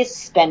holiday's biggest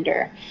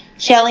spender,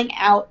 shelling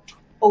out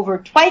over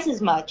twice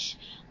as much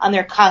on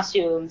their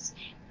costumes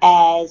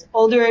as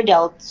older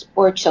adults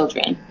or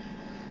children.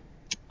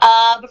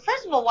 But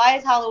first of all, why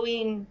is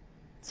Halloween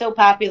so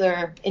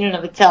popular in and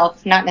of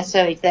itself, not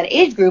necessarily to that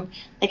age group?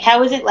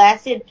 How has it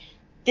lasted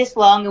this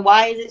long, and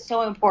why is it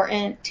so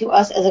important to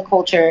us as a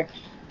culture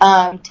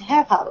to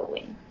have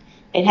Halloween?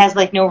 It has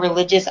no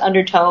religious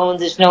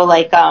undertones. There's no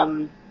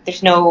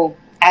there's no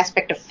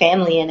aspect of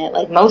family in it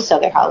like most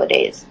other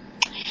holidays.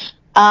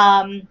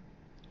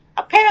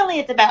 Apparently,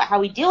 it's about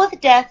how we deal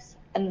with death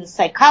and the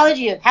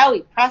psychology of how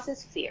we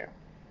process fear.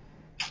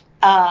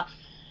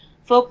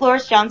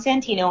 Folklorist John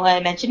Santino, who I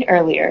mentioned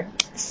earlier,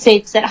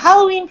 states that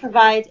Halloween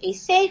provides a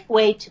safe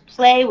way to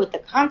play with the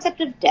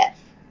concept of death.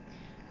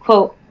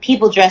 Quote,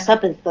 people dress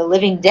up as the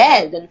living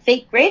dead and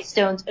fake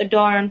gravestones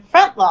adorn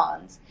front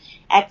lawns,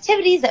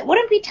 activities that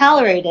wouldn't be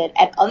tolerated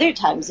at other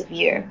times of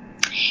year.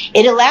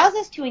 It allows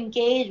us to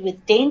engage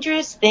with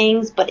dangerous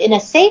things, but in a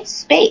safe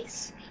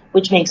space,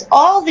 which makes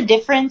all the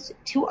difference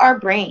to our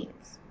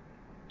brains.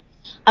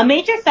 A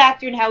major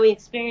factor in how we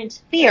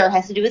experience fear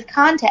has to do with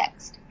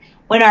context.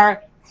 When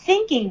our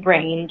thinking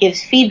brain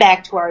gives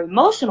feedback to our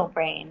emotional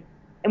brain,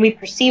 and we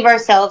perceive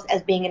ourselves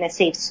as being in a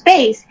safe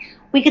space,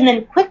 we can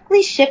then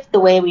quickly shift the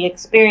way we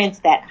experience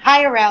that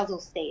high arousal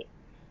state,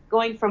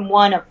 going from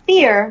one of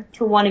fear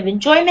to one of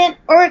enjoyment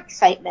or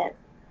excitement.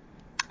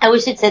 I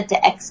wish it said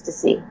to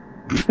ecstasy.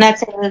 Not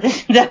saying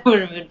that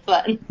would have been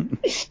fun.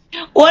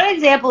 One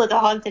example is a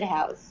haunted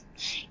house.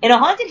 In a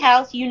haunted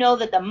house, you know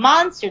that the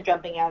monster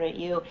jumping out at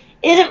you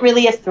isn't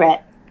really a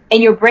threat,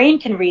 and your brain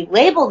can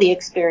relabel the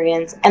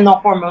experience and the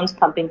hormones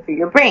pumping through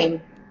your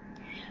brain.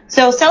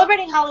 So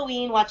celebrating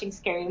Halloween, watching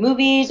scary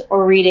movies,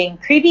 or reading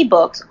creepy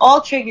books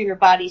all trigger your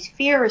body's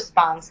fear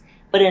response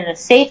but in a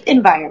safe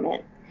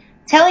environment,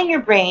 telling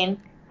your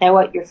brain that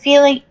what you're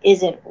feeling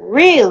isn't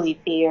really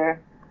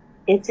fear,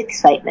 it's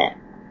excitement.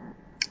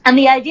 And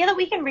the idea that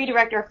we can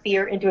redirect our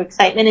fear into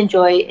excitement and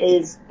joy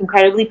is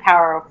incredibly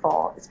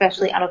powerful,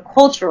 especially on a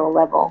cultural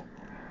level.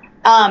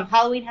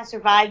 Halloween has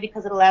survived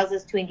because it allows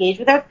us to engage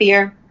with our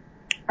fear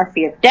of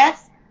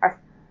death,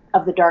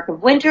 of the dark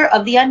of winter,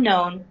 of the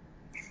unknown,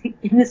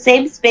 in the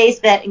same space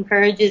that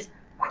encourages,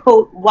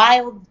 quote,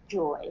 wild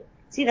joy.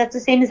 See, that's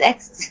the same as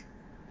ecstasy.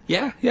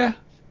 Yeah.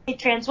 It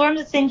transforms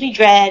the things we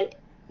dread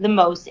the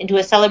most into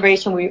a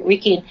celebration where we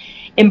can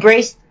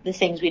embrace the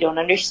things we don't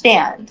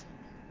understand.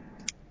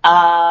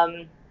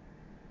 So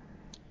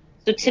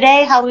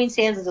today, Halloween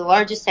stands as the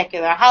largest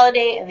secular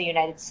holiday in the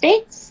United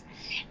States,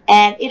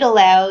 and it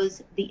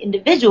allows the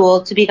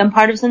individual to become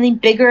part of something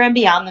bigger and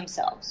beyond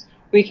themselves.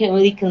 We can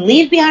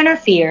leave behind our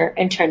fear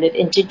and turn it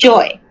into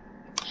joy.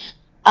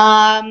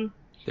 They're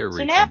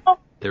reaching. Now,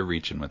 they're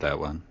reaching with that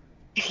one.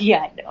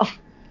 Yeah, I know.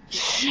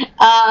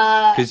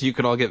 Because you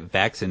could all get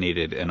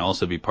vaccinated and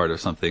also be part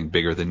of something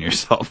bigger than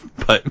yourself,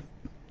 but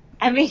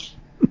we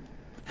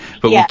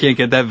can't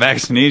get that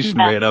vaccination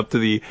right up to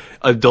the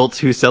adults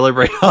who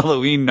celebrate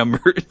Halloween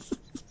numbers.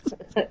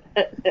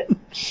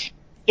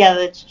 Yeah,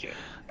 that's true.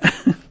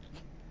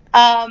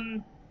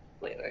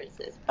 Wait, where is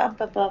this?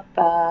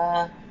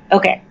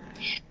 Okay.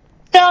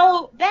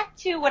 So back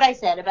to what I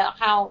said about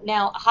how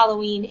now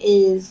Halloween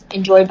is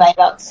enjoyed by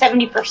about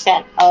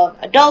 70% of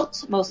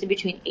adults, mostly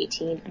between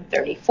 18 and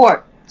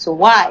 34. So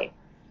why?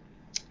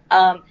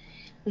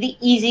 The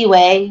easy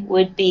way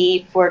would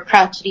be for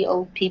crotchety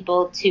old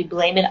people to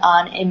blame it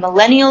on a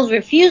millennial's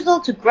refusal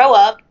to grow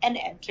up and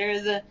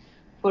enter the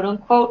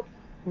quote-unquote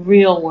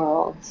real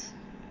world.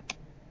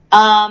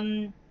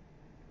 But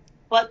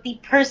the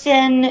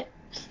person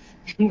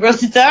who wrote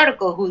this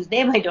article, whose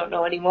name I don't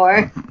know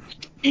anymore,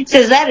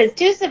 says that is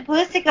too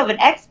simplistic of an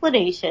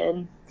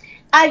explanation.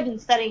 I've been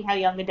studying how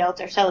young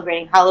adults are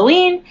celebrating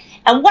Halloween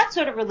and what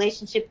sort of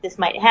relationship this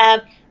might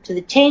have to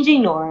the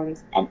changing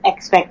norms and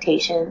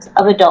expectations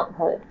of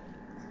adulthood.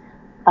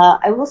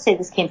 I will say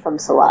this came from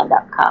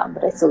Salon.com,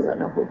 but I still don't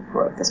know who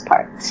wrote this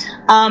part.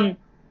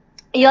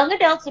 Young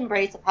adults'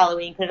 embrace of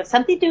Halloween could have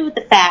something to do with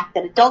the fact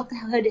that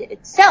adulthood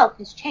itself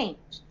has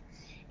changed.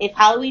 If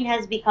Halloween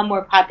has become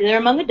more popular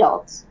among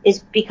adults, it's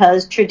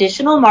because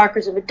traditional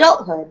markers of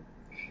adulthood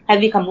have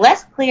become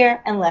less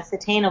clear and less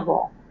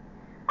attainable.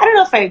 I don't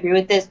know if I agree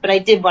with this, but I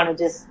did want to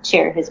just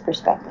share his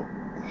perspective.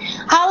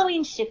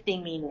 Halloween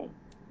shifting meaning.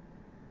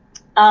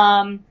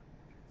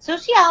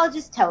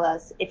 Sociologists tell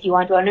us if you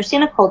want to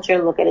understand a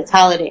culture, look at its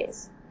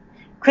holidays.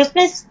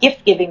 Christmas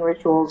gift-giving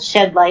rituals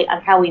shed light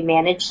on how we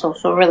manage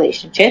social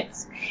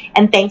relationships,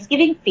 and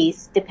Thanksgiving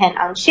feasts depend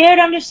on shared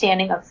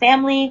understanding of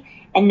family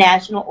and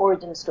national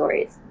origin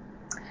stories.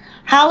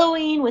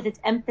 Halloween, with its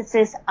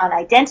emphasis on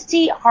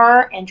identity,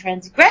 horror, and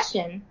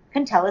transgression,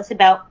 can tell us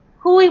about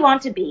who we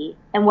want to be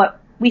and what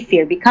we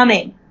fear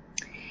becoming.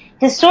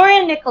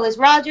 Historian Nicholas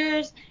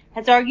Rogers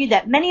has argued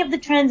that many of the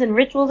trends and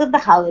rituals of the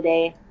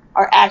holiday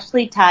are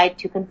actually tied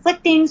to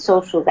conflicting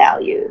social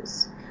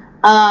values.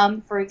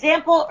 For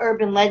example,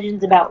 urban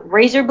legends about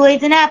razor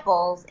blades and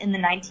apples in the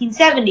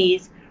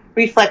 1970s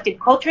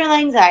reflected cultural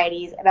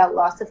anxieties about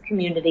loss of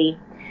community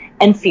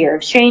and fear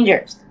of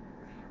strangers.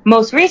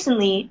 Most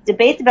recently,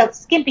 debates about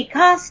skimpy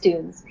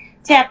costumes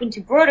tap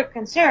into broader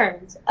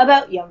concerns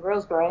about young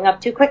girls growing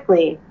up too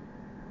quickly.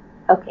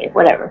 Okay,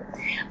 whatever.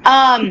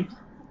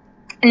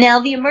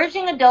 Now, the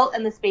emerging adult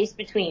and the space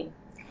between.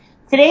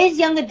 Today's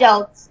young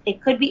adults,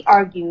 it could be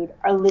argued,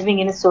 are living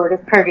in a sort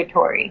of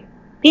purgatory.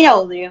 Pete,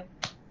 how old are you?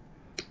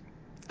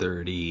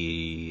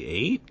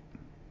 38?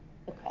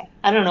 Okay.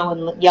 I don't know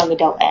when young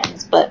adult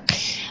ends, but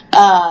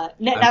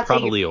I'm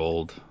probably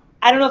old.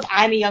 I don't know if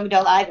I'm a young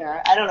adult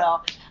either. I don't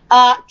know.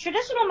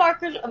 Traditional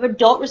markers of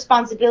adult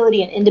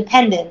responsibility and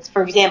independence,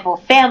 for example,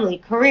 family,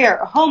 career,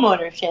 or home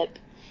ownership,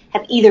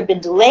 have either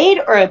been delayed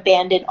or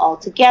abandoned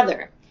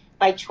altogether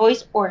by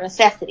choice or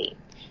necessity.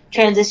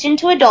 Transition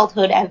to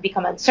adulthood have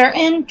become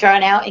uncertain,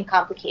 drawn out, and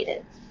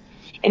complicated.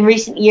 In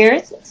recent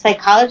years,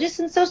 psychologists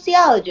and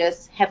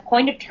sociologists have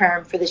coined a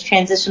term for this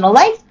transitional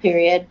life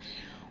period,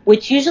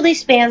 which usually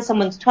spans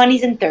someone's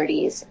 20s and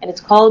 30s, and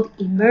it's called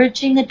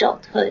emerging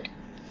adulthood.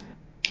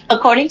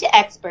 According to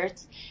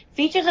experts,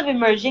 features of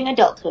emerging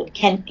adulthood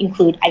can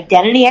include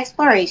identity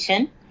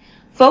exploration,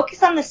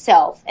 focus on the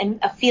self, and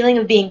a feeling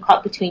of being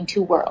caught between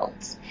two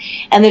worlds.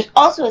 And there's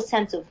also a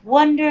sense of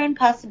wonder and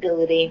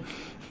possibility.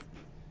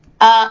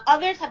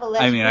 Others have a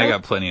less... I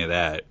got plenty of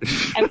that.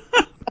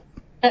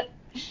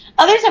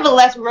 Others have a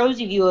less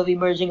rosy view of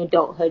emerging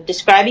adulthood,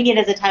 describing it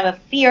as a time of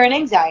fear and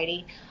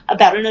anxiety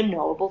about an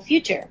unknowable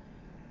future.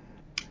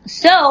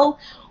 So,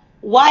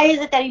 why is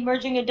it that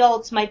emerging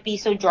adults might be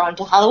so drawn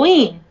to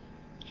Halloween?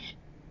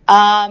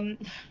 Again,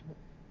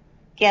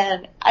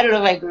 I don't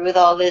know if I agree with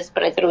all this,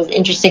 but I thought it was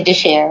interesting to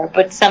share.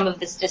 But some of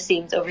this just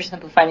seems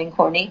oversimplified and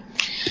corny.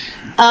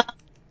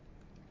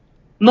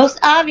 Most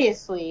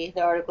obviously,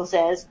 the article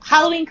says,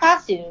 Halloween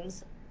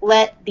costumes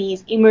let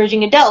these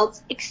emerging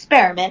adults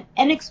experiment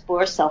and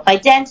explore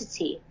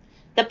self-identity.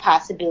 the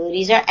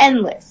possibilities are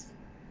endless.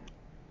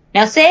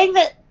 Now, saying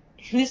that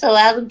this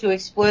allows them to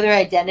explore their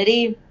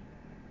identity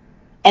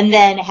and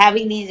then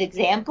having these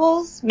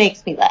examples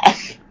makes me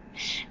laugh.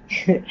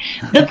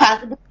 The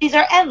possibilities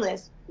are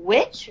endless.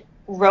 Which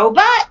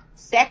robot?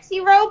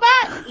 Sexy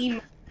robot?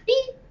 Emoji?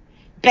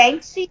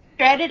 Banksy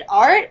shredded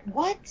art?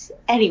 What?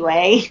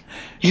 Anyway.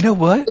 You know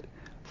what?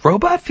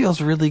 Robot feels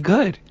really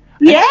good.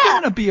 Yeah. I think I'm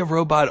going to be a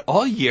robot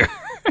all year.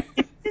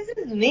 This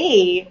is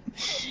me.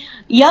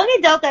 Young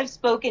adult I've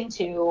spoken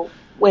to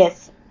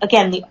with,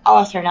 again, the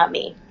author, not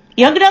me.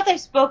 Young adult I've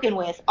spoken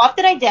with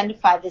often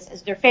identify this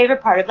as their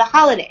favorite part of the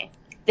holiday.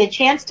 The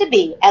chance to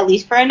be, at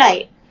least for a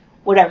night,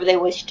 whatever they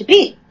wish to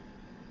be.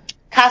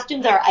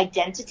 Costumes are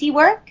identity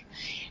work,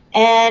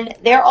 and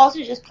they're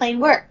also just plain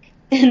work.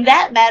 And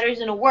that matters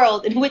in a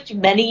world in which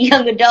many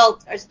young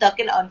adults are stuck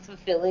in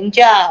unfulfilling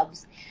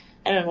jobs.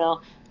 I don't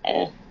know.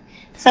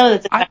 Some of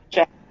it's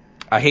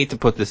I hate to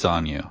put this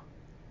on you.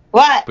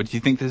 What? But do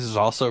you think this is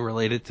also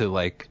related to,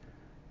 like,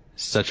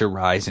 such a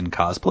rise in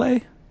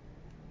cosplay?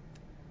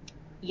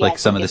 Yeah, like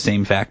some of the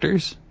same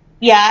factors?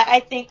 Yeah,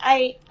 I think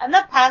I'm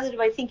not positive.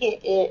 I think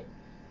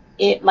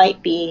it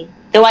might be.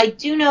 Though I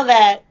do know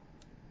that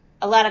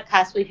a lot of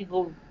cosplay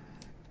people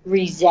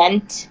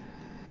resent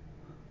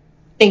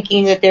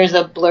thinking that there's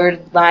a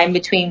blurred line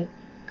between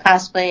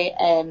cosplay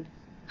and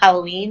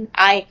Halloween.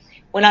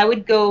 When I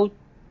would go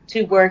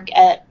to work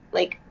at,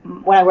 like,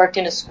 when I worked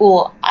in a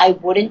school, I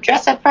wouldn't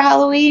dress up for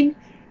Halloween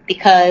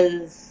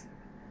because,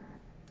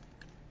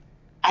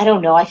 I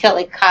don't know, I felt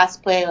like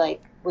cosplay,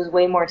 like, was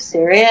way more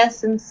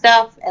serious and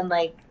stuff, and,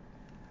 like,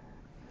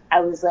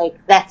 I was like,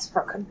 that's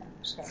for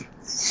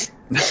conventions.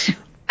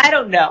 I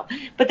don't know,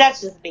 but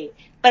that's just me.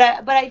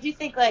 But I do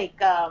think,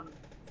 like, I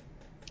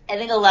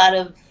think a lot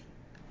of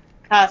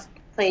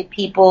cosplay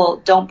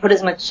people don't put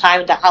as much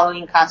time into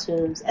Halloween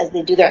costumes as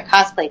they do their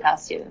cosplay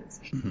costumes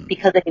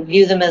because they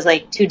view them as,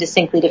 like, two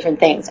distinctly different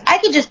things. I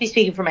could just be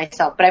speaking for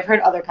myself, but I've heard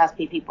other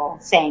cosplay people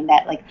saying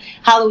that, like,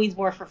 Halloween's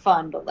more for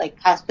fun, but,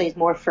 like, cosplay is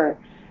more for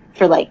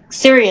like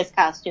serious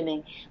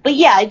costuming. But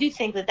yeah, I do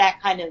think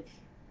that kind of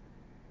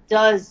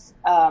does.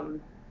 I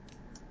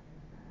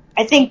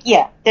think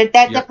that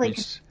definitely.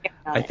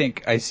 I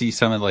think I see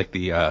some of, like,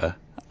 the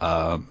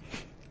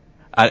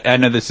I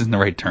know this isn't the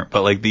right term,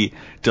 but, like, the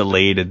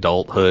delayed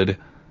adulthood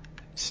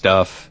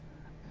stuff,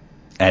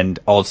 and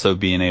also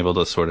being able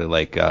to sort of,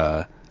 like,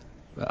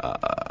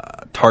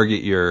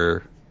 target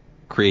your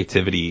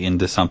creativity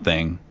into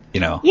something,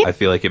 Yeah. I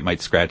feel like it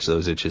might scratch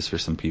those itches for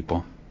some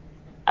people.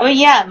 I mean,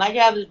 yeah, my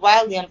job is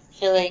wildly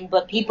unfulfilling,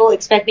 but people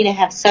expect me to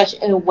have such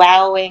a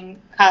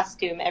wowing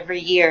costume every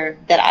year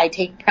that I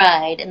take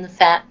pride in the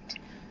fact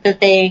that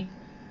they,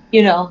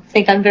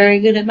 think I'm very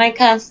good at my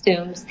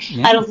costumes.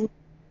 Yeah. I don't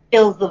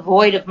fill the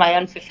void of my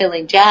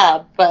unfulfilling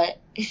job, but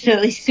it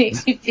at least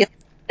makes me feel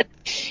good.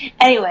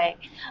 Anyway,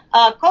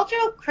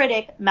 cultural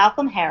critic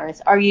Malcolm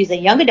Harris argues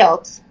that young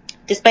adults,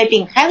 despite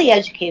being highly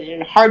educated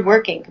and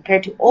hardworking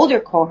compared to older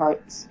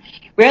cohorts,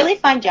 rarely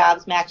find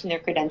jobs matching their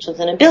credentials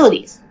and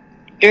abilities.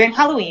 During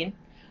Halloween,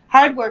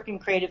 hard work and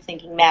creative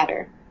thinking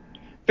matter.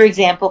 For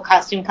example,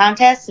 costume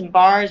contests in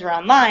bars or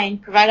online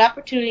provide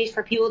opportunities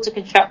for people to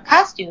construct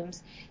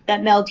costumes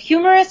that meld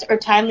humorous or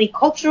timely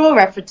cultural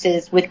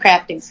references with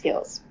crafting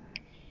skills.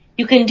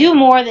 You can do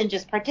more than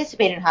just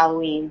participate in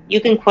Halloween.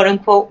 You can,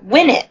 quote-unquote,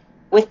 win it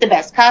with the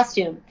best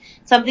costume,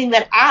 something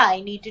that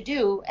I need to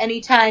do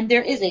anytime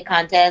there is a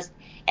contest.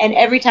 And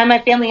every time my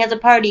family has a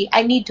party,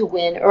 I need to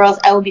win, or else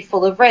I will be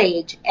full of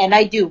rage. And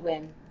I do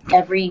win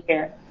every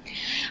year.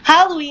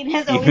 Halloween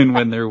has always... Even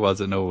when there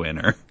wasn't a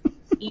winner.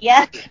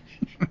 Yes.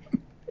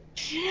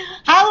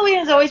 Halloween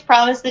has always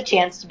promised the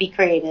chance to be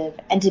creative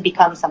and to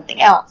become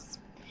something else.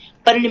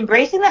 But in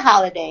embracing the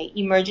holiday,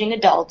 emerging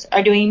adults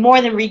are doing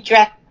more than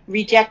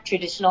reject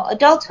traditional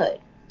adulthood.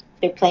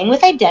 They're playing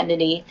with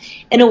identity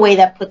in a way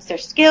that puts their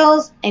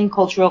skills and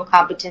cultural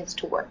competence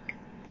to work.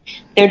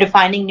 They're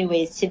defining new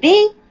ways to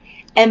be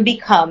and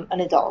become an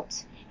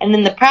adult. And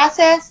in the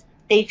process,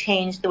 they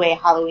change the way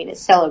Halloween is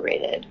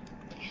celebrated.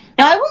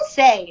 Now, I will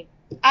say,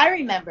 I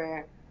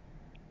remember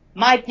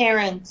my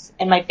parents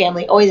and my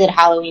family always had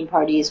Halloween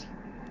parties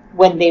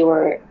when they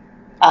were,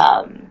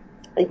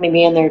 like,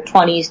 maybe in their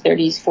 20s,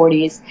 30s,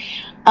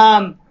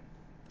 40s.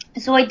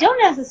 So I don't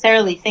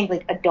necessarily think,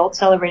 like, adults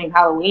celebrating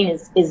Halloween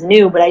is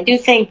new, but I do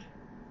think,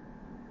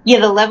 the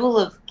level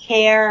of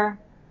care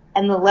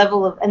and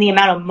the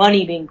amount of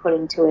money being put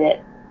into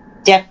it,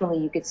 definitely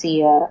you could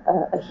see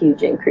a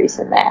huge increase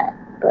in that.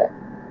 But,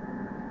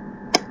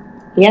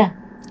 yeah.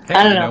 Hey,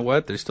 I don't you know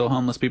what? There's still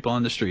homeless people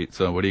on the street,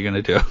 so what are you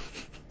going to do?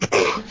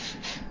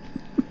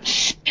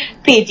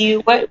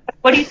 Pete, what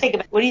do you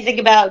think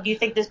about? Do you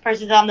think this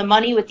person's on the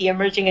money with the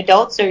emerging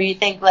adults, or do you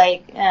think,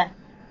 like, not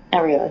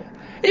really?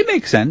 It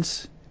makes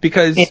sense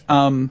because,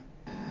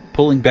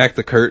 pulling back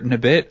the curtain a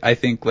bit, I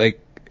think, like,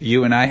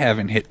 you and I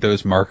haven't hit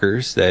those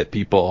markers that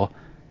people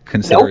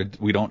consider. Nope.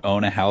 We don't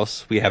own a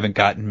house, we haven't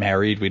gotten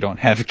married, we don't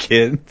have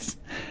kids.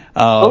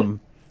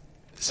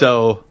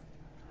 So,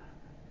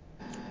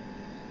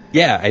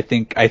 yeah, I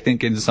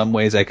think in some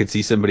ways I could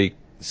see somebody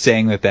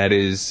saying that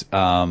is,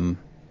 I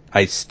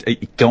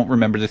don't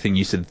remember the thing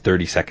you said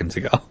 30 seconds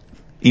ago.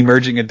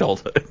 Emerging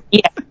adulthood.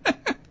 Yeah.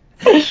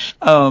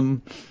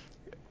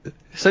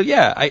 So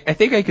yeah, I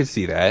think I could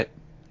see that.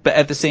 But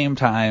at the same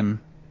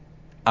time,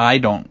 I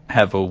don't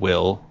have a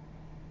will.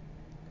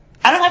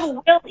 I don't have a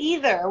will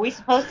either. Are we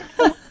supposed to have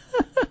a will?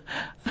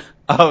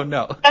 Oh,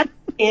 no. Just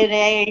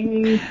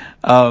kidding.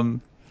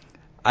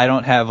 I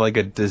don't have like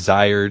a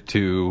desire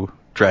to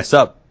dress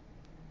up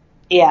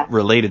Yeah.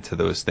 related to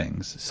those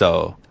things.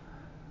 So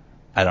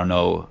I don't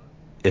know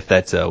if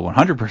that's a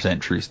 100%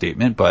 true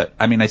statement, but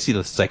I mean, I see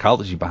the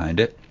psychology behind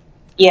it.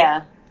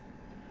 Yeah.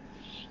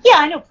 Yeah,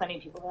 I know plenty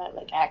of people that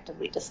like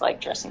actively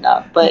dislike dressing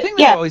up, but the thing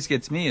that always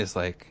gets me is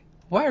like,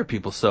 why are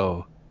people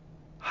so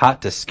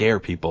hot to scare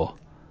people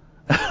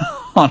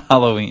on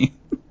Halloween?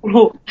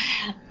 What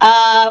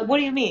do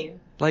you mean?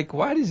 Like,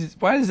 why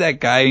does that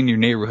guy in your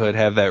neighborhood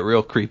have that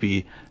real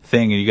creepy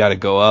thing, and you got to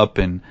go up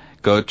and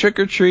go trick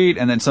or treat,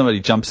 and then somebody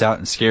jumps out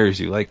and scares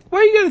you? Like,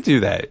 why you got to do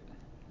that?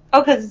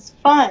 Oh, because it's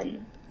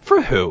fun.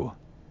 For who?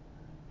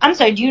 I'm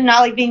sorry. Do you not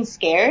like being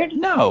scared?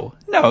 No,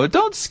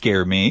 don't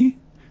scare me.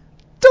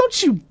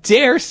 Don't you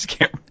dare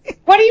scare me.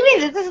 What do you mean?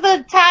 This is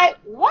the time.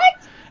 What?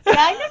 Yeah,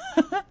 I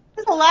know.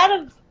 There's a lot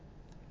of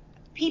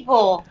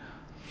people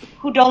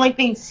who don't like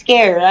being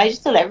scared. I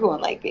just thought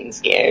everyone liked being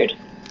scared.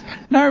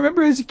 Now, I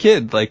remember as a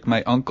kid, like,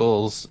 my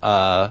uncles,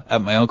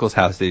 at my uncle's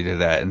house, they did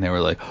that, and they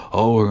were like,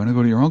 oh, we're gonna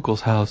go to your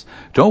uncle's house.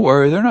 Don't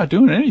worry, they're not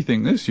doing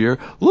anything this year.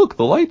 Look,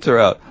 the lights are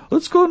out.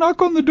 Let's go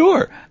knock on the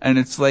door. And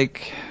it's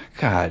like,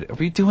 God, are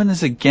we doing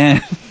this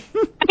again?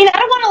 I mean, I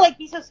don't want to, like,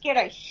 be so scared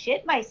I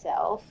shit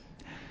myself.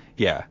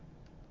 Yeah.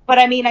 But,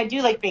 I mean, I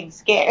do like being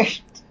scared.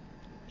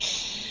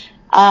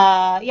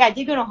 Yeah, I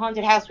did go to a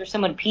haunted house where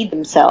someone peed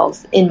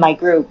themselves in my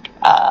group.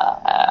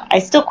 I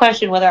still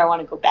question whether I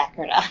want to go back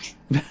or not.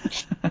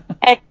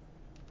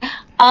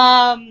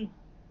 I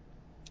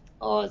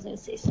was going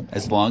to say something.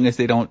 As long as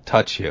they don't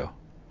touch you.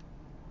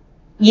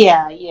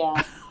 Yeah.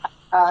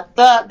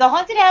 The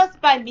haunted house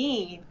by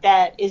me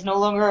that is no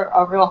longer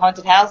a real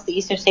haunted house, the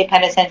Eastern State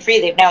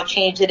Penitentiary, they've now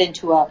changed it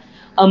into a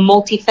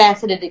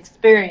multifaceted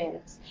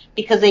experience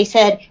because they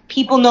said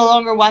people no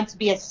longer want to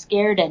be as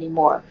scared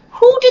anymore.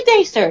 Who did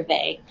they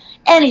survey?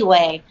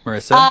 Anyway.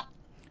 Marissa,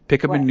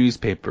 pick up a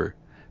newspaper.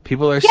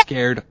 People are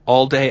scared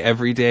all day,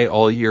 every day,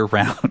 all year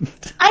round.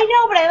 I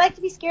know, but I like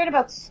to be scared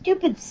about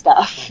stupid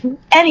stuff.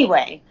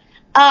 Anyway,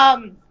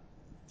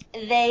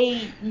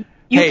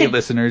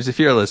 listeners, if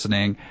you're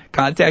listening,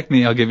 contact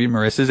me. I'll give you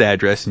Marissa's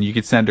address, and you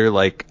can send her,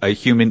 like, a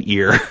human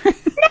ear.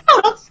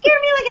 No, don't scare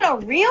me, like, in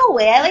a real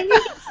way. I like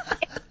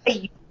to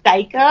you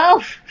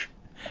psycho.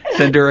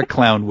 Send her a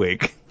clown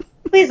wig.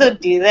 Please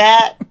don't do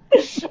that.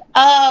 What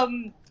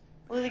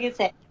was I going to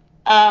say?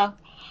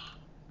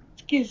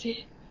 Excuse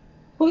me.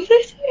 What was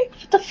I saying?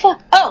 What the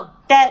fuck? Oh,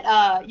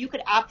 that you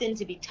could opt in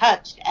to be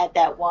touched at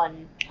that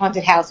one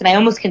haunted house, and I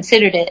almost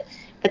considered it,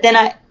 but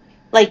then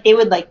they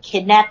would like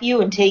kidnap you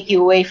and take you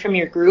away from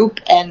your group,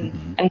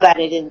 and I'm glad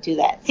I didn't do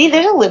that. See,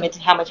 there's a limit to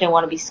how much I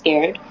want to be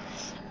scared.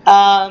 When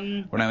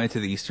I went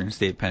to the Eastern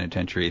State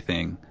Penitentiary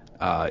thing,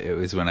 it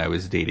was when I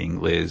was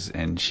dating Liz,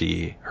 and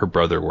her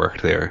brother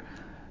worked there,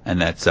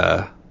 and that's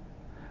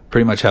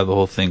pretty much how the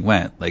whole thing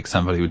went. Like,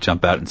 somebody would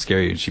jump out and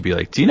scare you, and she'd be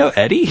like, "Do you know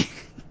Eddie?"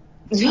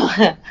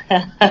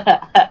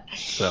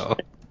 So.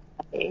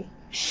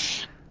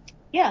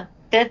 Yeah,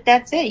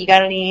 that's it. You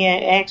got any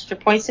extra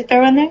points to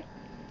throw in there?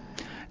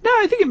 No,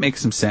 I think it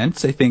makes some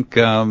sense. I think,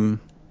 you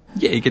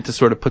get to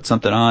sort of put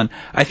something on.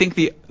 I think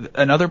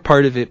another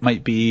part of it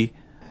might be,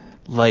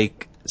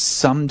 like,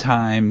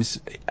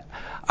 sometimes,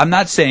 I'm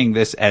not saying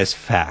this as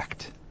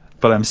fact,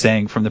 but I'm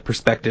saying from the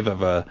perspective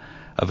of a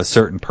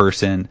certain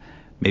person,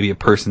 maybe a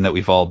person that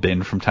we've all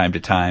been from time to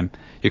time,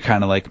 you're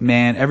kind of like,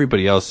 man,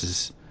 everybody else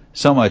is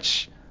so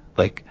much,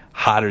 like,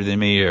 hotter than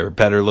me or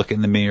better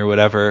looking than me or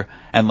whatever,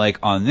 and, like,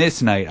 on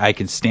this night I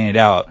can stand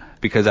out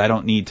because I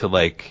don't need to,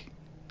 like,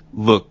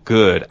 look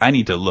good. I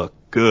need to look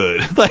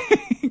good. Like,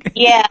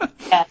 yeah.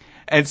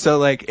 And so,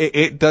 like,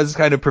 it does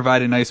kind of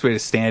provide a nice way to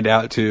stand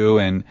out too,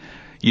 and,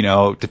 you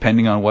know,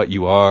 depending on what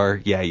you are,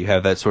 yeah, you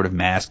have that sort of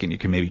mask, and you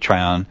can maybe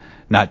try on,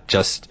 not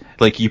just,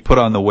 like, you put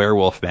on the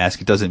werewolf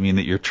mask, it doesn't mean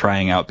that you're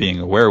trying out being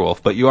a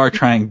werewolf, but you are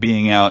trying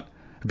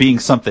being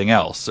something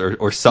else,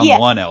 or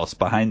someone else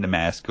behind the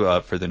mask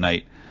for the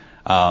night.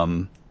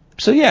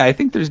 So yeah, I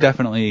think there's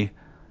definitely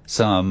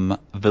some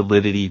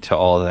validity to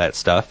all of that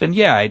stuff. And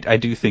yeah, I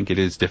do think it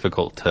is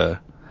difficult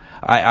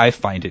I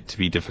find it to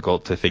be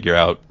difficult to figure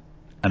out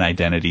an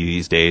identity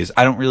these days.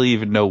 I don't really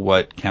even know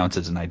what counts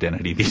as an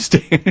identity these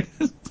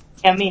days.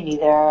 Yeah, me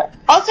neither.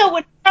 Also,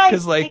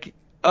 because, like,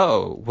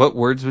 what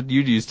words would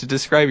you use to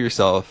describe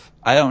yourself?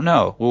 I don't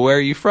know. Well, where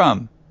are you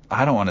from?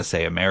 I don't want to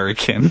say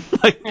American.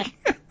 Like,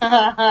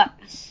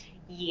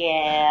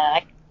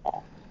 yeah.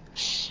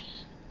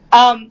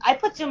 I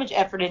put so much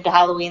effort into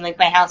Halloween. Like,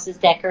 my house is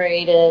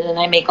decorated, and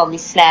I make all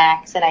these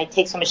snacks, and I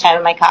take so much time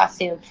in my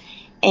costume.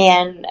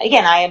 And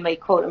again, I am a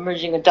quote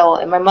emerging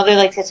adult, and my mother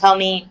likes to tell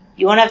me,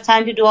 "You won't have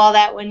time to do all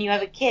that when you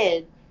have a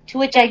kid." To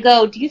which I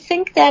go, do you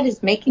think that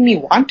is making me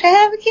want to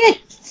have a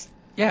kid?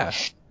 Yeah.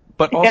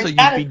 But also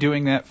you'd be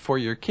doing that for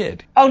your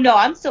kid. Oh, no,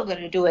 I'm still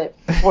going to do it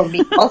for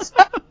me also.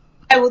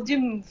 I will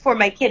do for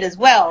my kid as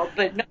well,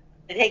 but no,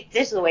 take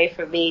this away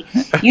from me.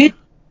 You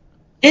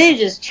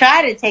just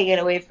try to take it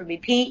away from me,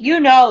 Pete.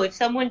 You know, if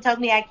someone tells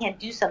me I can't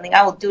do something,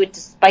 I will do it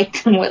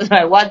despite them whether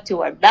I want to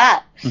or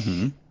not.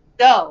 Mm-hmm.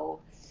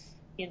 So,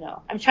 you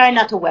know, I'm trying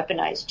not to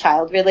weaponize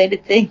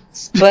child-related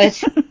things,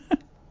 but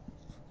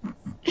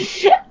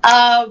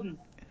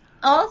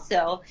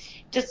also,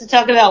 just to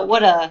talk about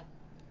what a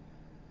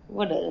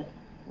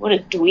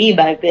dweeb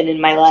I've been in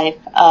my life.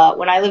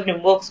 When I lived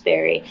in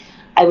Wilkes-Barre,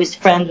 I was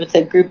friends with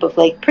a group of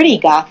like pretty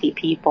gothy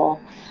people,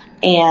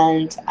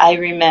 and I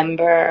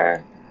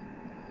remember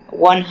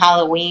one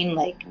Halloween,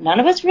 like none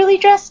of us really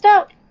dressed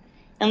up,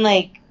 and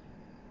like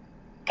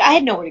I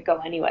had nowhere to go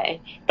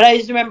anyway. But I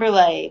just remember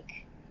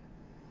like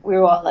we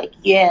were all like,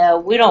 yeah,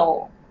 we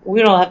don't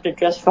have to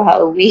dress for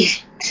Halloween.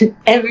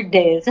 Every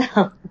day is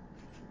Halloween.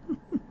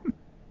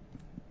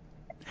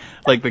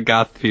 Like the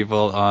goth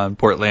people on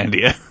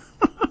Portlandia.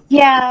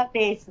 Yeah,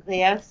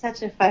 basically. I was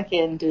such a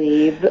fucking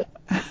dweeb.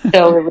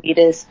 So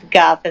elitist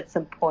goth at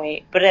some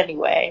point. But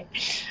anyway.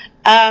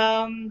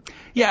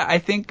 Yeah, I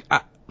think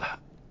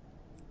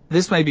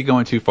this might be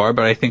going too far,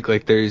 but I think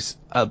like there's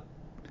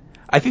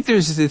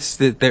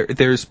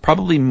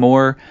probably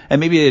more, and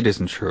maybe it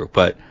isn't true,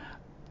 but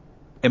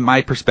in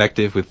my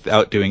perspective,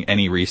 without doing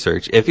any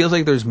research, it feels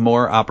like there's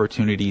more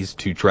opportunities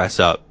to dress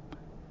up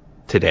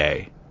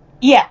today.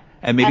 Yeah.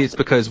 And maybe it's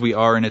because we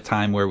are in a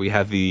time where we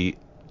have the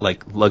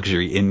like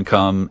luxury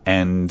income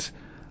and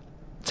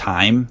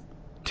time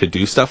to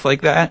do stuff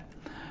like that.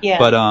 Yeah.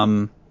 But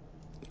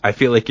I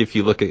feel like if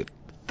you look at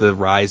the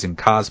rise in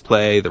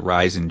cosplay, the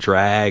rise in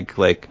drag,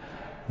 like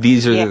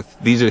these are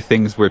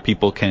things where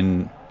people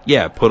can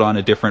put on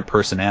a different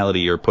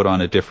personality or put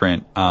on a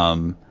different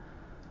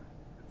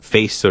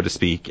face, so to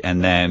speak,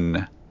 and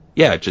then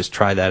just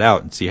try that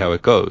out and see how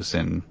it goes.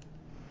 And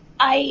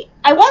I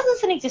was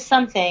listening to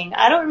something.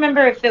 I don't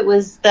remember if it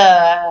was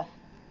the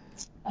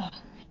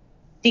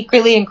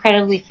Secretly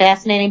Incredibly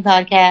Fascinating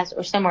podcast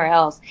or somewhere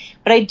else,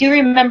 but I do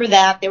remember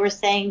that they were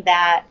saying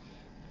that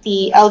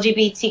the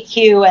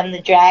LGBTQ and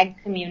the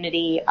drag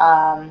community,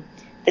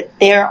 that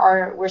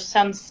there were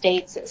some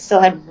states that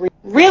still had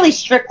really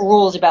strict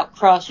rules about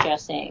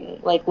cross-dressing,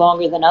 like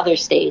longer than other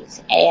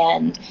states,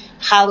 and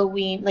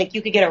Halloween, like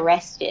you could get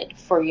arrested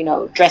for, you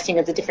know, dressing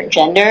as a different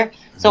gender.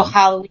 So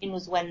Halloween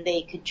was when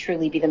they could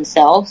truly be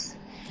themselves.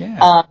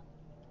 Yeah.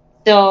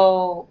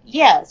 So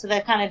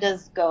that kind of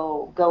does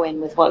go in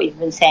with what we've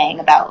been saying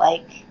about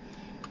like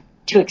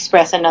to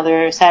express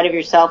another side of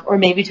yourself, or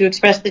maybe to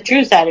express the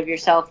true side of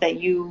yourself that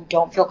you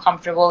don't feel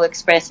comfortable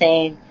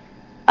expressing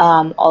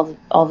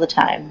all the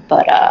time.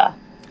 But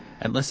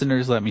and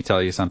listeners, let me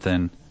tell you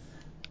something.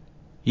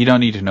 You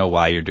don't need to know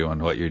why you're doing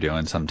what you're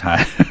doing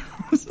sometimes.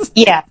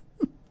 Yeah.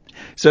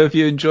 So if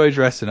you enjoy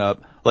dressing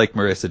up like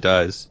Marissa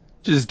does,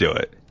 just do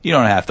it. You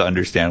don't have to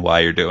understand why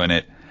you're doing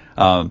it.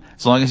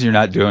 As long as you're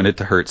not doing it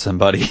to hurt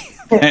somebody.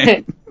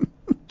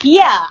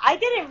 Yeah, I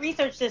didn't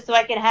research this so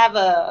I could have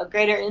a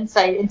greater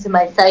insight into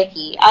my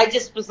psyche. I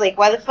just was like,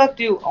 why the fuck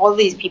do all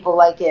these people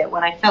like it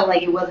when I felt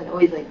like it wasn't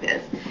always like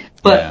this?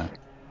 But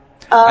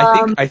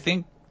I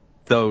think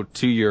though,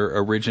 to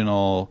your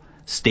original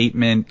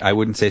statement, I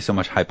wouldn't say so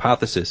much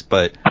hypothesis,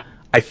 but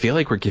I feel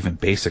like we're giving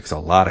Basics a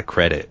lot of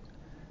credit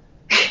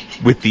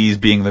with these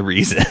being the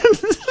reason.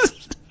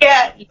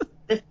 Yeah,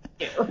 this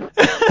too.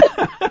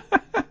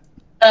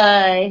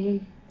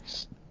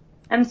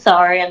 I'm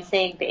sorry, I'm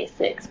saying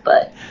Basics,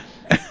 but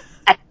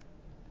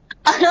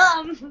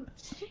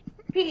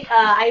Pete,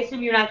 I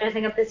assume you're not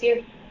dressing up this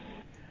year?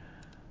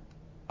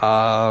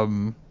 I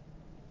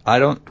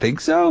don't think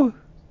so.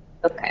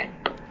 Okay.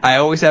 I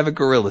always have a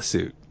gorilla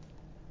suit.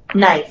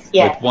 Nice,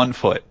 yeah. With one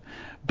foot.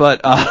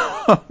 But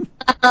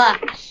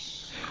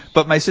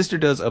but my sister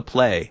does a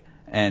play,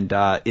 and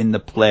in the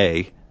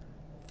play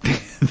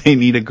they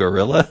need a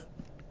gorilla.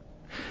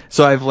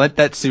 So I've let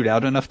that suit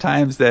out enough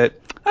times that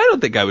I don't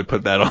think I would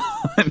put that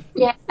on.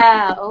 Yeah,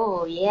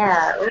 oh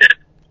yeah.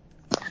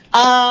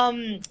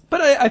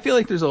 But I feel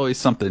like there's always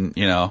something,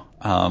 you know,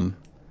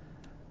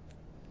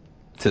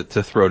 to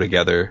throw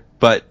together.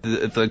 But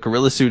the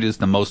gorilla suit is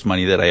the most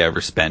money that I ever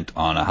spent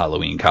on a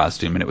Halloween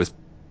costume, and it was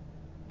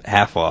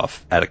half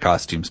off at a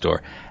costume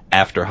store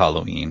after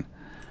Halloween.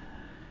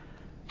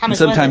 How much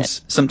was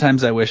it?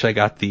 Sometimes I wish I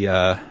got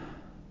the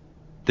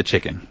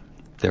chicken.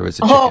 There was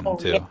a chicken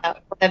too. Yeah,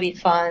 that'd be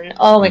fun.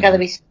 Oh my god, that'd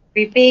be so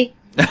creepy.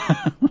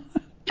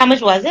 How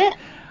much was it?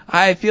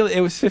 I feel it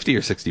was $50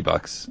 or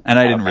 $60, and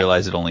I didn't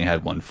realize it only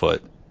had 1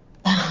 foot.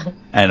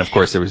 And of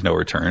course, there was no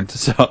returns.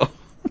 So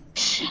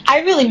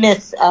I really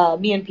miss.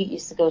 Me and Pete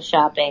used to go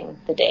shopping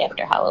the day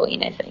after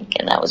Halloween, I think,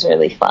 and that was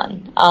really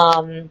fun.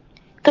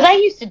 Because I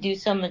used to do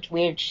so much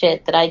weird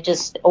shit that I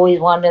just always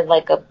wanted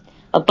like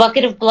a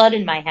bucket of blood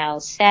in my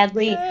house.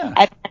 Sadly,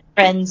 I don't have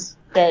friends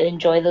that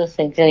enjoy those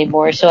things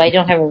anymore, so I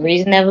don't have a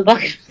reason to have a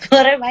bucket of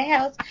blood in my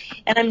house,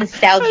 and I'm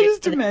nostalgic. I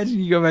just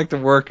imagine you go back to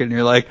work and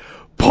you're like,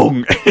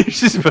 boom. She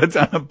just puts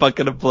on a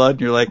bucket of blood,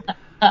 and you're like,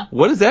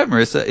 what is that,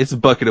 Marissa? It's a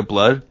bucket of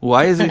blood.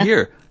 Why is it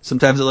here?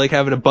 Sometimes I like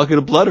having a bucket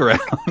of blood around.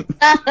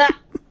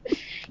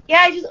 Yeah,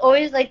 I just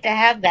always like to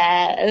have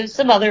that. There's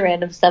some other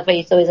random stuff I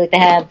used to always like to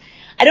have.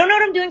 I don't know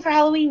what I'm doing for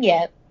Halloween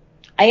yet.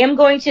 I am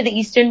going to the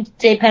Eastern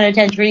State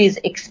Penitentiary's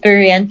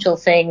experiential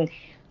thing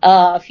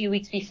a few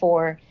weeks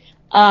before.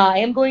 I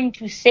am going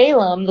to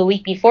Salem the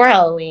week before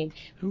Halloween,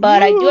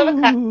 but I do have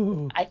a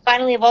costume. I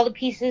finally have all the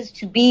pieces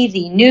to be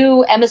the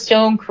new Emma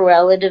Stone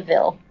Cruella de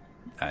Vil.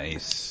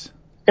 Nice.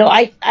 So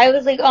I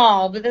was like,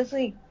 oh, but this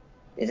like,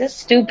 is this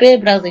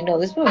stupid? But I was like, no,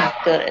 this movie's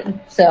good.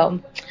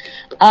 So,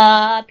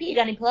 Pete, you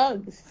got any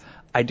plugs?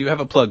 I do have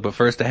a plug, but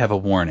first I have a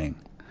warning.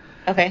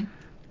 Okay.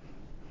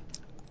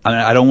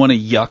 I don't want to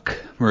yuck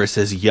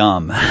Marissa's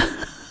yum.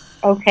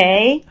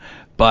 Okay.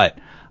 But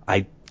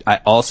I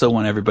also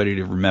want everybody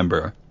to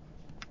remember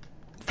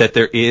that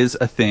there is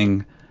a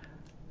thing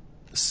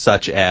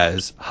such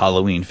as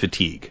Halloween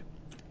fatigue.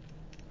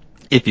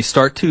 If you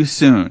start too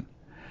soon,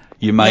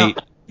 you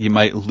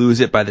might lose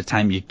it by the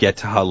time you get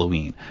to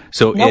Halloween.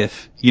 So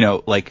if,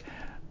 like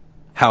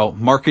how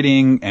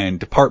marketing and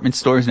department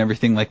stores and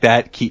everything like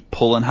that keep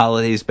pulling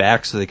holidays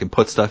back so they can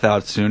put stuff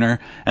out sooner,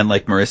 and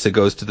like Marissa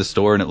goes to the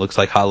store and it looks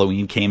like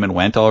Halloween came and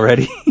went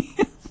already.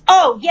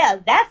 Oh, yeah,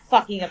 that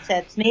fucking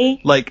upsets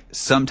me. Like,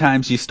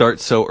 sometimes you start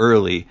so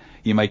early,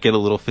 you might get a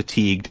little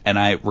fatigued, and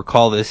I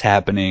recall this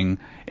happening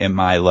in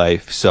my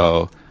life,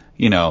 so,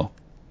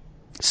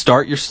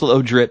 start your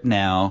slow drip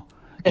now,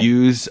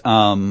 use,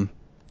 Freeform,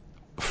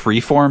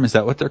 is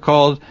that what they're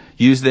called?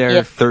 Use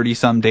their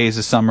 30-some days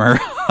of summer,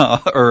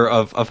 or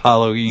of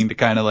Halloween to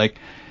kind of, like,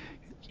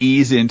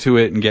 ease into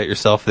it and get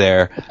yourself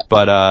there,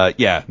 but,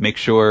 yeah, make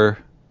sure,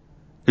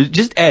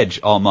 just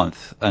edge all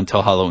month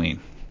until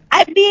Halloween.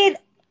 I mean,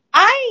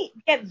 I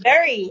get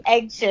very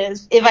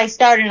anxious if I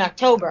start in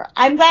October.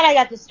 I'm glad I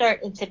got to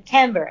start in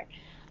September.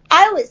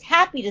 I was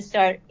happy to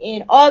start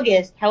in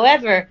August.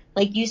 However,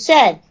 like you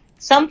said,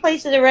 some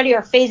places already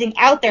are phasing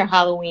out their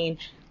Halloween.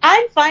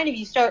 I'm fine if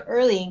you start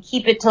early and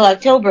keep it till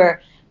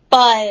October,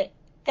 but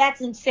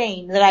that's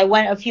insane that I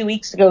went a few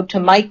weeks ago to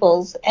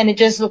Michael's and it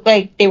just looked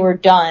like they were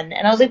done.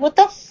 And I was like, what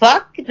the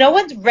fuck? No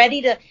one's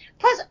ready to,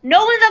 plus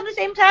no one's on the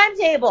same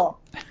timetable.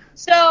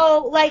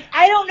 So, like,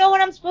 I don't know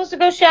when I'm supposed to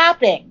go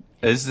shopping.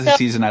 This is the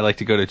season I like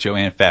to go to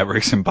Joann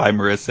Fabrics and buy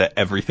Marissa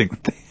everything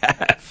that they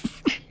have.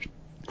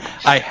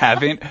 I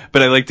haven't,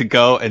 but I like to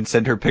go and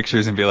send her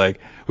pictures and be like,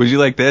 would you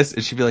like this?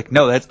 And she'd be like,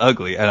 no, that's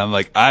ugly. And I'm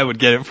like, I would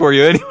get it for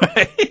you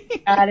anyway.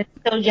 God, I'm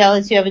so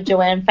jealous you have a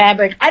Joann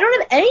Fabric. I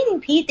don't have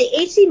anything, Pete. The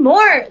AC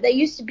Moore that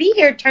used to be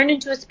here turned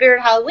into a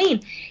Spirit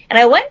Halloween. And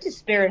I went to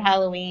Spirit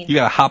Halloween. You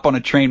gotta hop on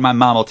a train. My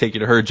mom will take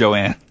you to her,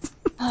 Joann.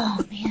 Oh,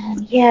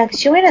 man. Yeah,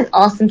 Joann has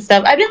awesome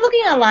stuff. I've been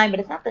looking online,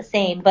 but it's not the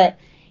same. But,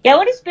 yeah, I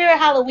went to Spirit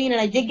Halloween,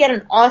 and I did get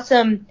an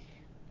awesome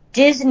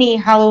Disney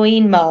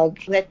Halloween mug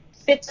that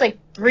fits, like,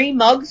 3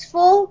 mugs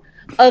full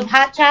of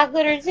hot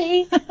chocolate or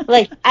tea.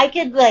 Like, I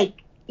could, like,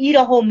 eat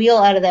a whole meal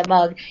out of that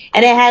mug.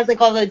 And it has,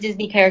 like, all the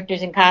Disney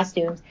characters and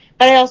costumes.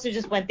 But I also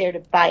just went there to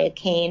buy a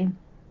cane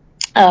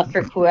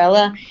for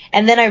Cruella.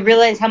 And then I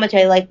realized how much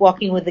I like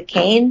walking with a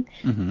cane,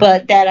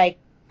 but that I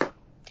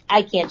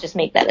can't just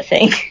make that a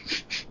thing.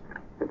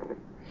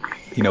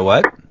 You know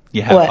what?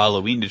 You have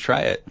Halloween to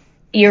try it.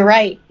 You're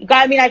right.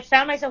 I mean, I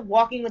found myself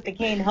walking with the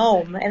cane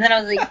home, and then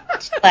I was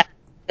like,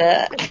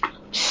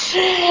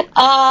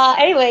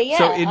 anyway, yeah.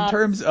 So in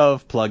terms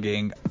of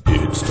plugging,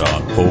 it's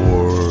time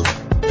for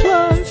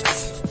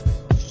plugs.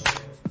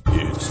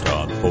 It's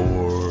time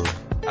for...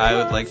 I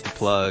would like to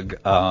plug,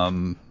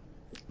 I'd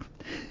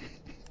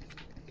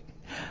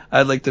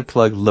like to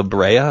plug La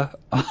Brea on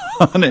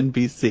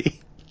NBC.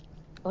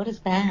 What is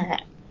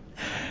that?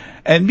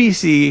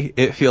 NBC,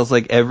 it feels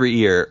like every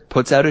year,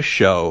 puts out a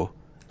show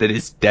that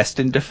is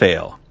destined to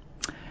fail.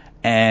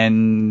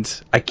 And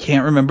I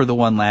can't remember the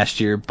one last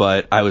year,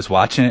 but I was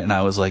watching it and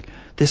I was like,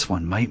 this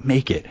one might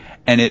make it.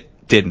 And it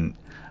didn't.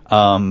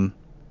 But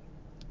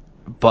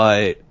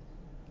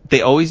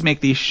they always make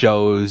these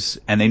shows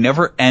and they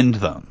never end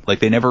them. Like,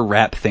 they never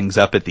wrap things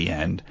up at the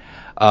end.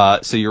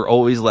 So you're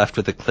always left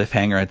with a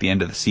cliffhanger at the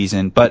end of the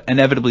season. But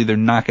inevitably, they're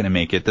not going to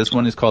make it. This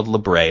one is called La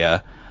Brea.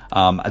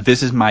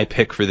 This is my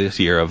pick for this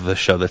year of the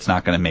show that's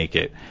not going to make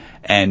it.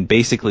 And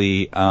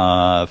basically,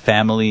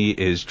 family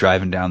is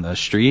driving down the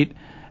street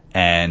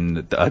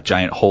and a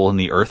giant hole in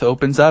the earth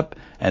opens up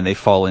and they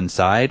fall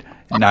inside.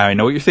 Now, I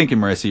know what you're thinking,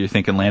 Marissa. You're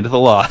thinking Land of the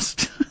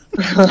Lost.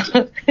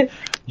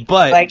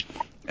 But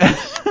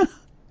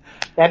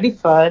that'd be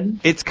fun.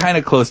 It's kind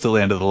of close to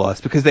Land of the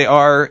Lost because they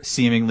are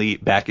seemingly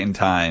back in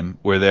time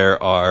where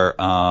there are,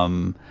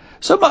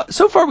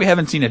 so far we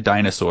haven't seen a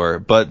dinosaur,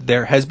 but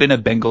there has been a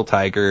Bengal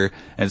tiger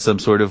and some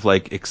sort of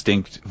like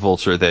extinct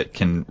vulture that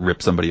can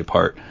rip somebody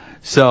apart.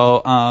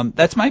 So,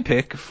 that's my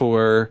pick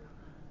for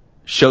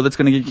show that's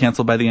going to get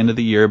canceled by the end of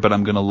the year, but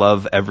I'm going to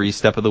love every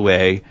step of the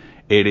way.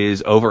 It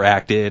is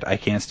overacted. I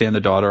can't stand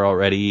the daughter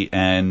already.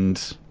 And,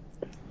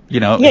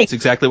 it's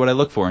exactly what I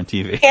look for in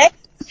TV.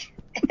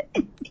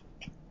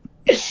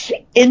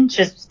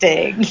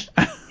 Interesting.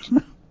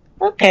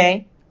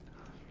 Okay.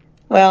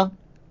 Well,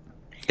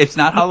 It's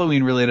not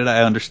Halloween related,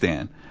 I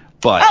understand.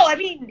 But I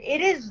mean,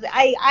 it is.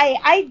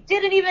 I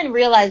didn't even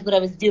realize what I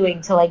was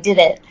doing till I did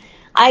it.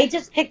 I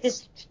just picked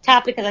this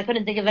topic because I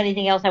couldn't think of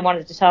anything else I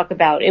wanted to talk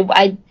about.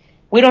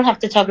 We don't have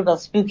to talk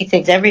about spooky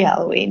things every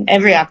Halloween,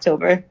 every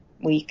October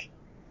week.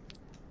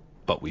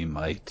 But we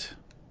might.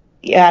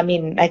 Yeah, I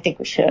mean, I think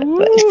we should.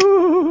 But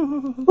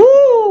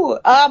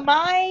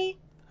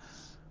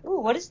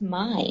what is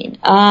mine?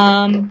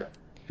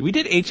 We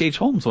did H.H.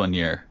 Holmes one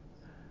year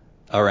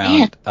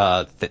around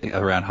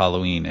around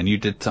Halloween, and you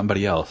did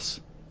somebody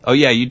else. Oh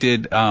yeah, you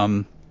did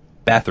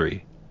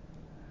Bathory.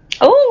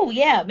 Oh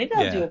yeah, maybe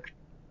I'll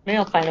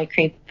find a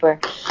creeper.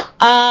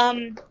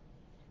 What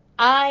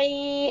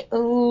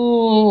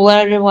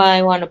do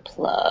I want to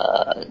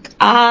plug?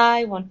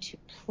 I want to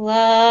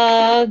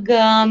plug,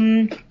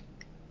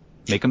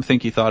 Make them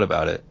think you thought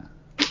about it.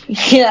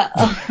 yeah.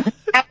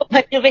 How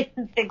much do I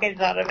think I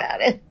thought about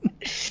it?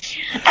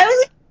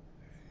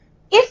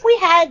 If we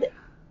had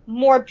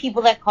more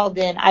people that called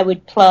in, I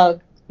would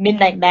plug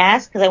Midnight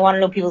Mass because I want to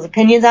know people's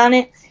opinions on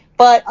it.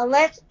 But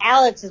unless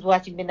Alex is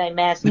watching Midnight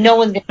Mass, no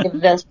one's going to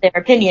give us their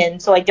opinion,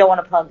 so I don't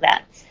want to plug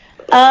that.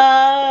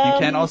 You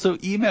can also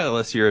email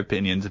us your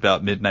opinions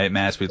about Midnight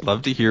Mass. We'd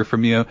love to hear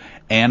from you.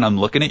 And I'm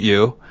looking at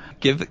you.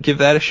 Give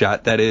that a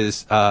shot. That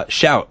is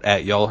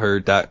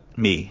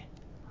shout@y'allheard.me.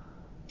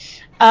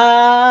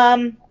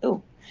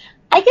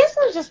 I guess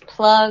I'll just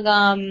plug,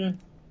 I'm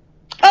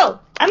going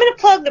to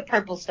plug the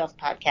Purple Stuff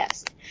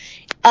podcast.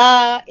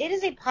 It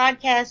is a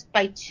podcast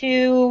by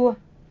two,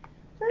 I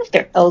don't know if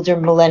they're elder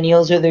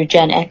millennials or they're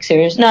Gen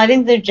Xers. No, I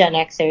think they're Gen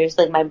Xers,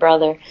 like my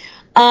brother.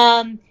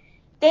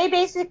 They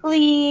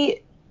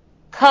basically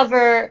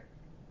cover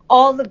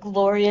all the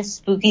glorious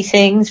spooky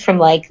things from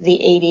like the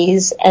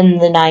 80s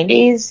and the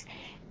 90s.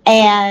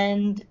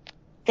 And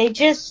they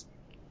just,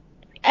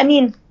 I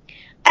mean,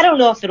 I don't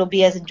know if it'll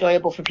be as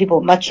enjoyable for people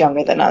much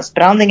younger than us,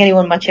 but I don't think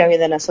anyone much younger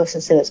than us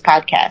listens to this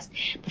podcast.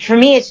 But for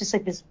me, it's just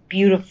like this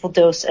beautiful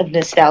dose of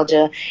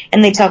nostalgia.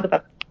 And they talk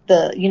about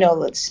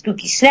the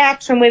spooky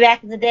snacks from way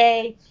back in the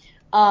day.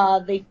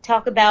 They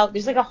talk about,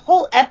 there's like a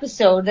whole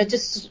episode that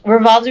just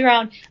revolves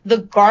around the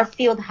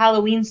Garfield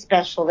Halloween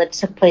special that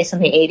took place in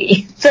the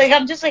 80s. So like,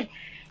 I'm just like,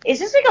 it's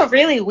just like a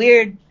really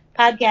weird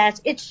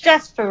podcast. It's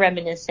just for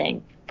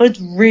reminiscing, but it's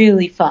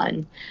really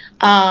fun.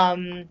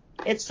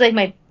 It's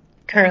like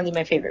currently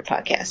my favorite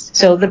podcast.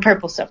 So the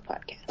Purple Stuff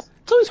podcast.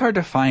 It's always hard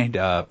to find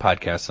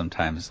podcasts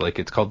sometimes. Like,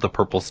 it's called The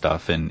Purple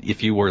Stuff, and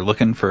if you were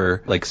looking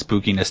for like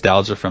spooky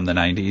nostalgia from the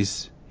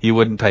 90s, you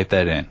wouldn't type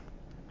that in.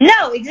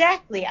 No,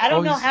 exactly. I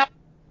don't know how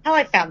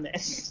I found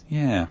this.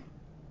 Yeah.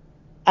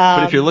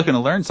 But if you're looking to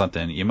learn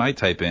something, you might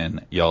type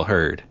in Y'all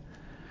Heard.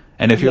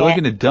 And if you're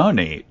looking to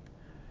donate,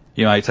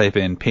 you might type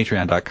in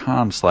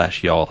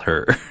patreon.com/Y'all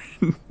Heard.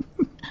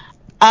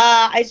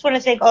 I just want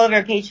to thank all of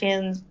our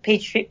patrons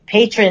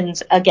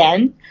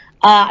again.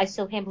 I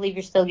still can't believe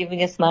you're still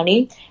giving us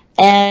money.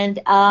 And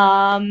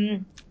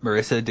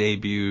Marissa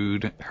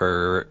debuted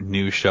her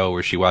new show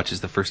where she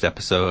watches the first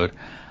episode.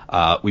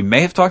 We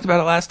may have talked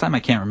about it last time. I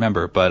can't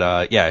remember.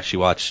 But she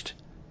watched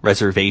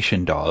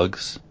Reservation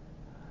Dogs.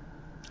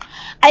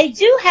 I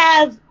do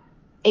have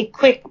a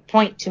quick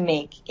point to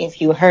make, if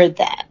you heard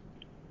that.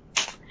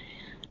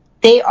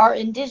 They are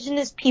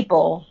indigenous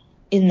people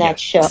in that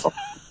show.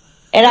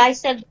 And I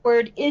said the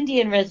word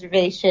Indian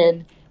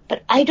reservation,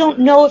 but I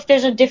don't know if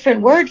there's a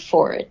different word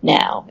for it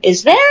now.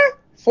 Is there?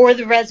 For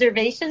the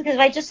reservation? Because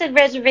if I just said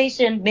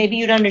reservation, maybe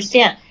you'd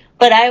understand.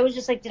 But I was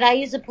just like, did I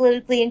use a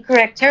politically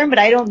incorrect term? But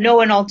I don't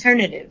know an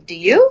alternative. Do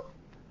you?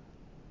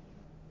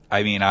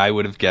 I mean, I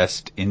would have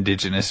guessed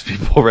indigenous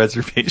people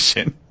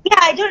reservation. Yeah,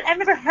 I've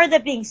never heard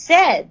that being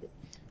said.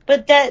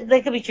 But that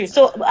could be true.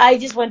 So I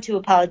just want to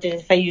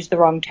apologize if I used the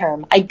wrong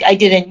term. I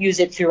didn't use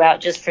it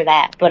throughout just for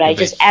that. But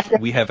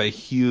we have a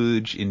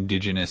huge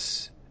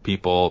indigenous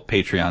people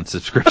Patreon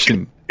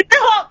subscription.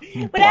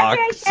 But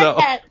after I said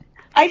that,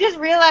 I just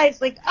realized,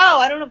 like,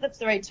 I don't know if that's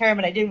the right term,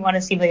 and I didn't want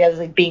to seem like I was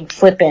like being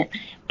flippant.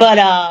 But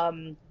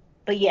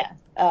yeah,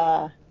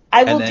 I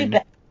will do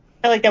better.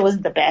 I feel like that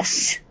wasn't the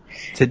best.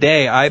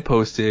 Today I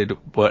posted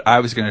what I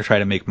was going to try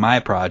to make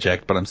my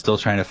project, but I'm still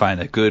trying to find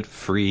a good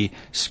free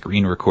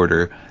screen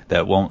recorder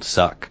that won't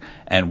suck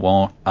and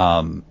won't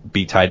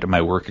be tied to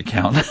my work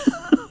account.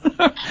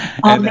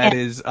 That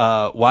is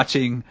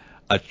watching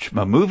a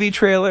movie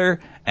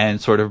trailer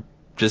and sort of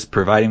just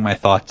providing my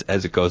thoughts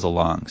as it goes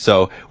along.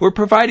 So we're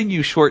providing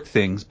you short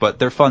things, but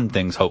they're fun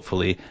things,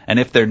 hopefully. And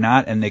if they're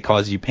not and they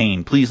cause you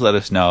pain, please let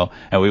us know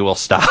and we will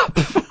stop.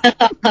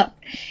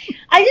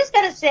 I just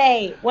gotta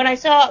say, when I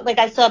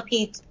saw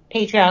Pete's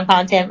Patreon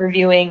content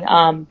reviewing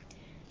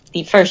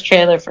the first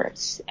trailer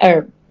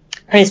or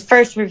his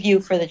first review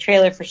for the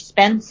trailer for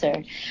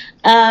Spencer,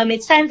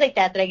 it's times like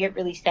that I get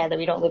really sad that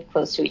we don't live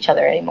close to each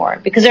other anymore.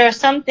 Because there are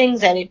some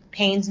things that it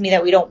pains me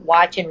that we don't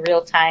watch in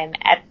real time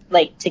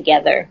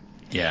together.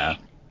 Yeah.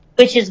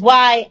 Which is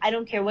why I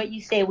don't care what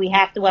you say, we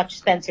have to watch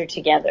Spencer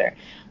together.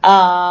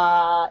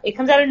 It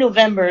comes out in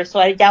November, so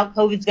I doubt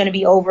COVID's going to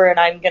be over and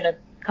I'm going to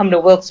come to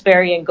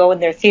Wilkes-Barre and go in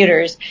their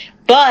theaters.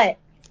 But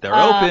they're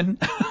open.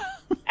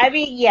 I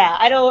mean, yeah,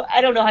 I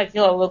don't know how I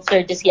feel about World's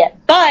Fair just yet,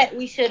 but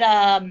we should,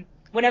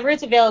 whenever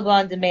it's available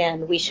on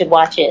demand, we should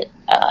watch it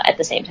at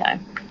the same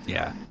time.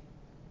 Yeah.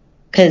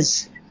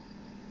 Because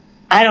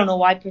I don't know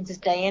why Princess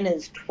Diana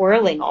is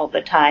twirling all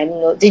the time.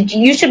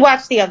 You should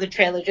watch the other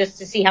trailer just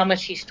to see how much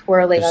she's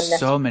twirling. There's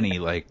so many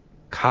like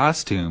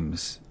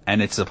costumes,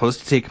 and it's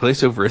supposed to take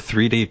place over a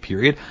 3-day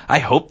period. I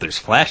hope there's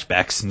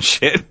flashbacks and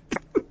shit.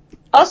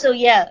 Also,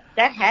 yeah,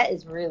 that hat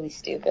is really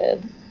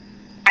stupid.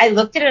 I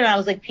looked at it and I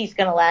was like, Pete's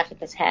gonna laugh at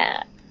this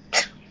hat.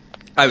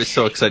 I was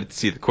so excited to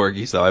see the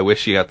corgis, though. I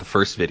wish you got the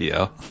first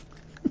video.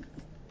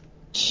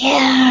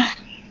 Yeah.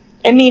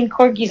 I mean,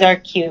 corgis are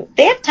cute.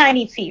 They have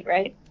tiny feet,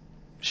 right?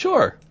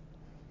 Sure.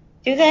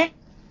 Do they?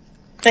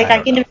 Like,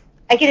 I can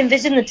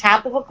envision the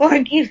top of a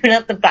corgi, but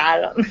not the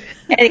bottom.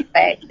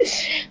 Anyway.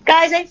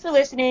 Guys, thanks for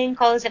listening.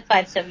 Call us at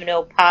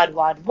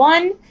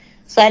 570-PODWAD1.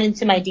 Slide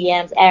into my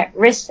DMs at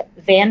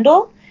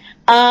RissVandal.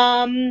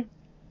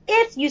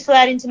 If you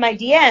slide into my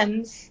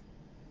DMs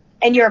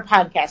and you're a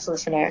podcast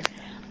listener,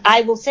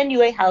 I will send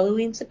you a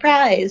Halloween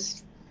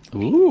surprise.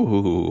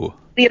 Ooh.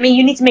 I mean,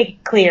 you need to make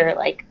it clear,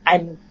 like,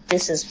 I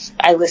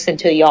listened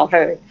to y'all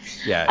heard.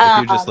 Yeah,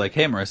 if you're just like,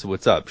 hey, Marissa,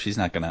 what's up? She's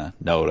not gonna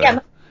know to... Yeah,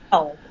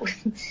 no.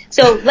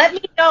 So let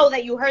me know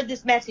that you heard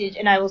this message,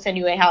 and I will send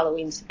you a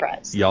Halloween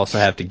surprise. You also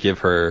have to give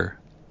her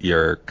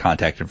your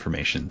contact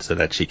information so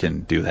that she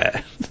can do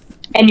that.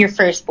 And your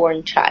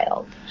firstborn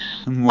child.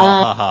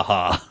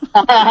 Yeah,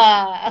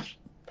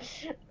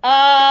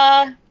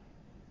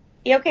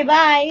 okay,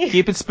 bye.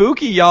 Keep it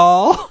spooky,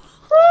 y'all.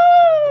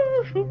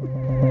 Woo!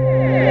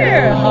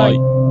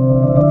 Bye.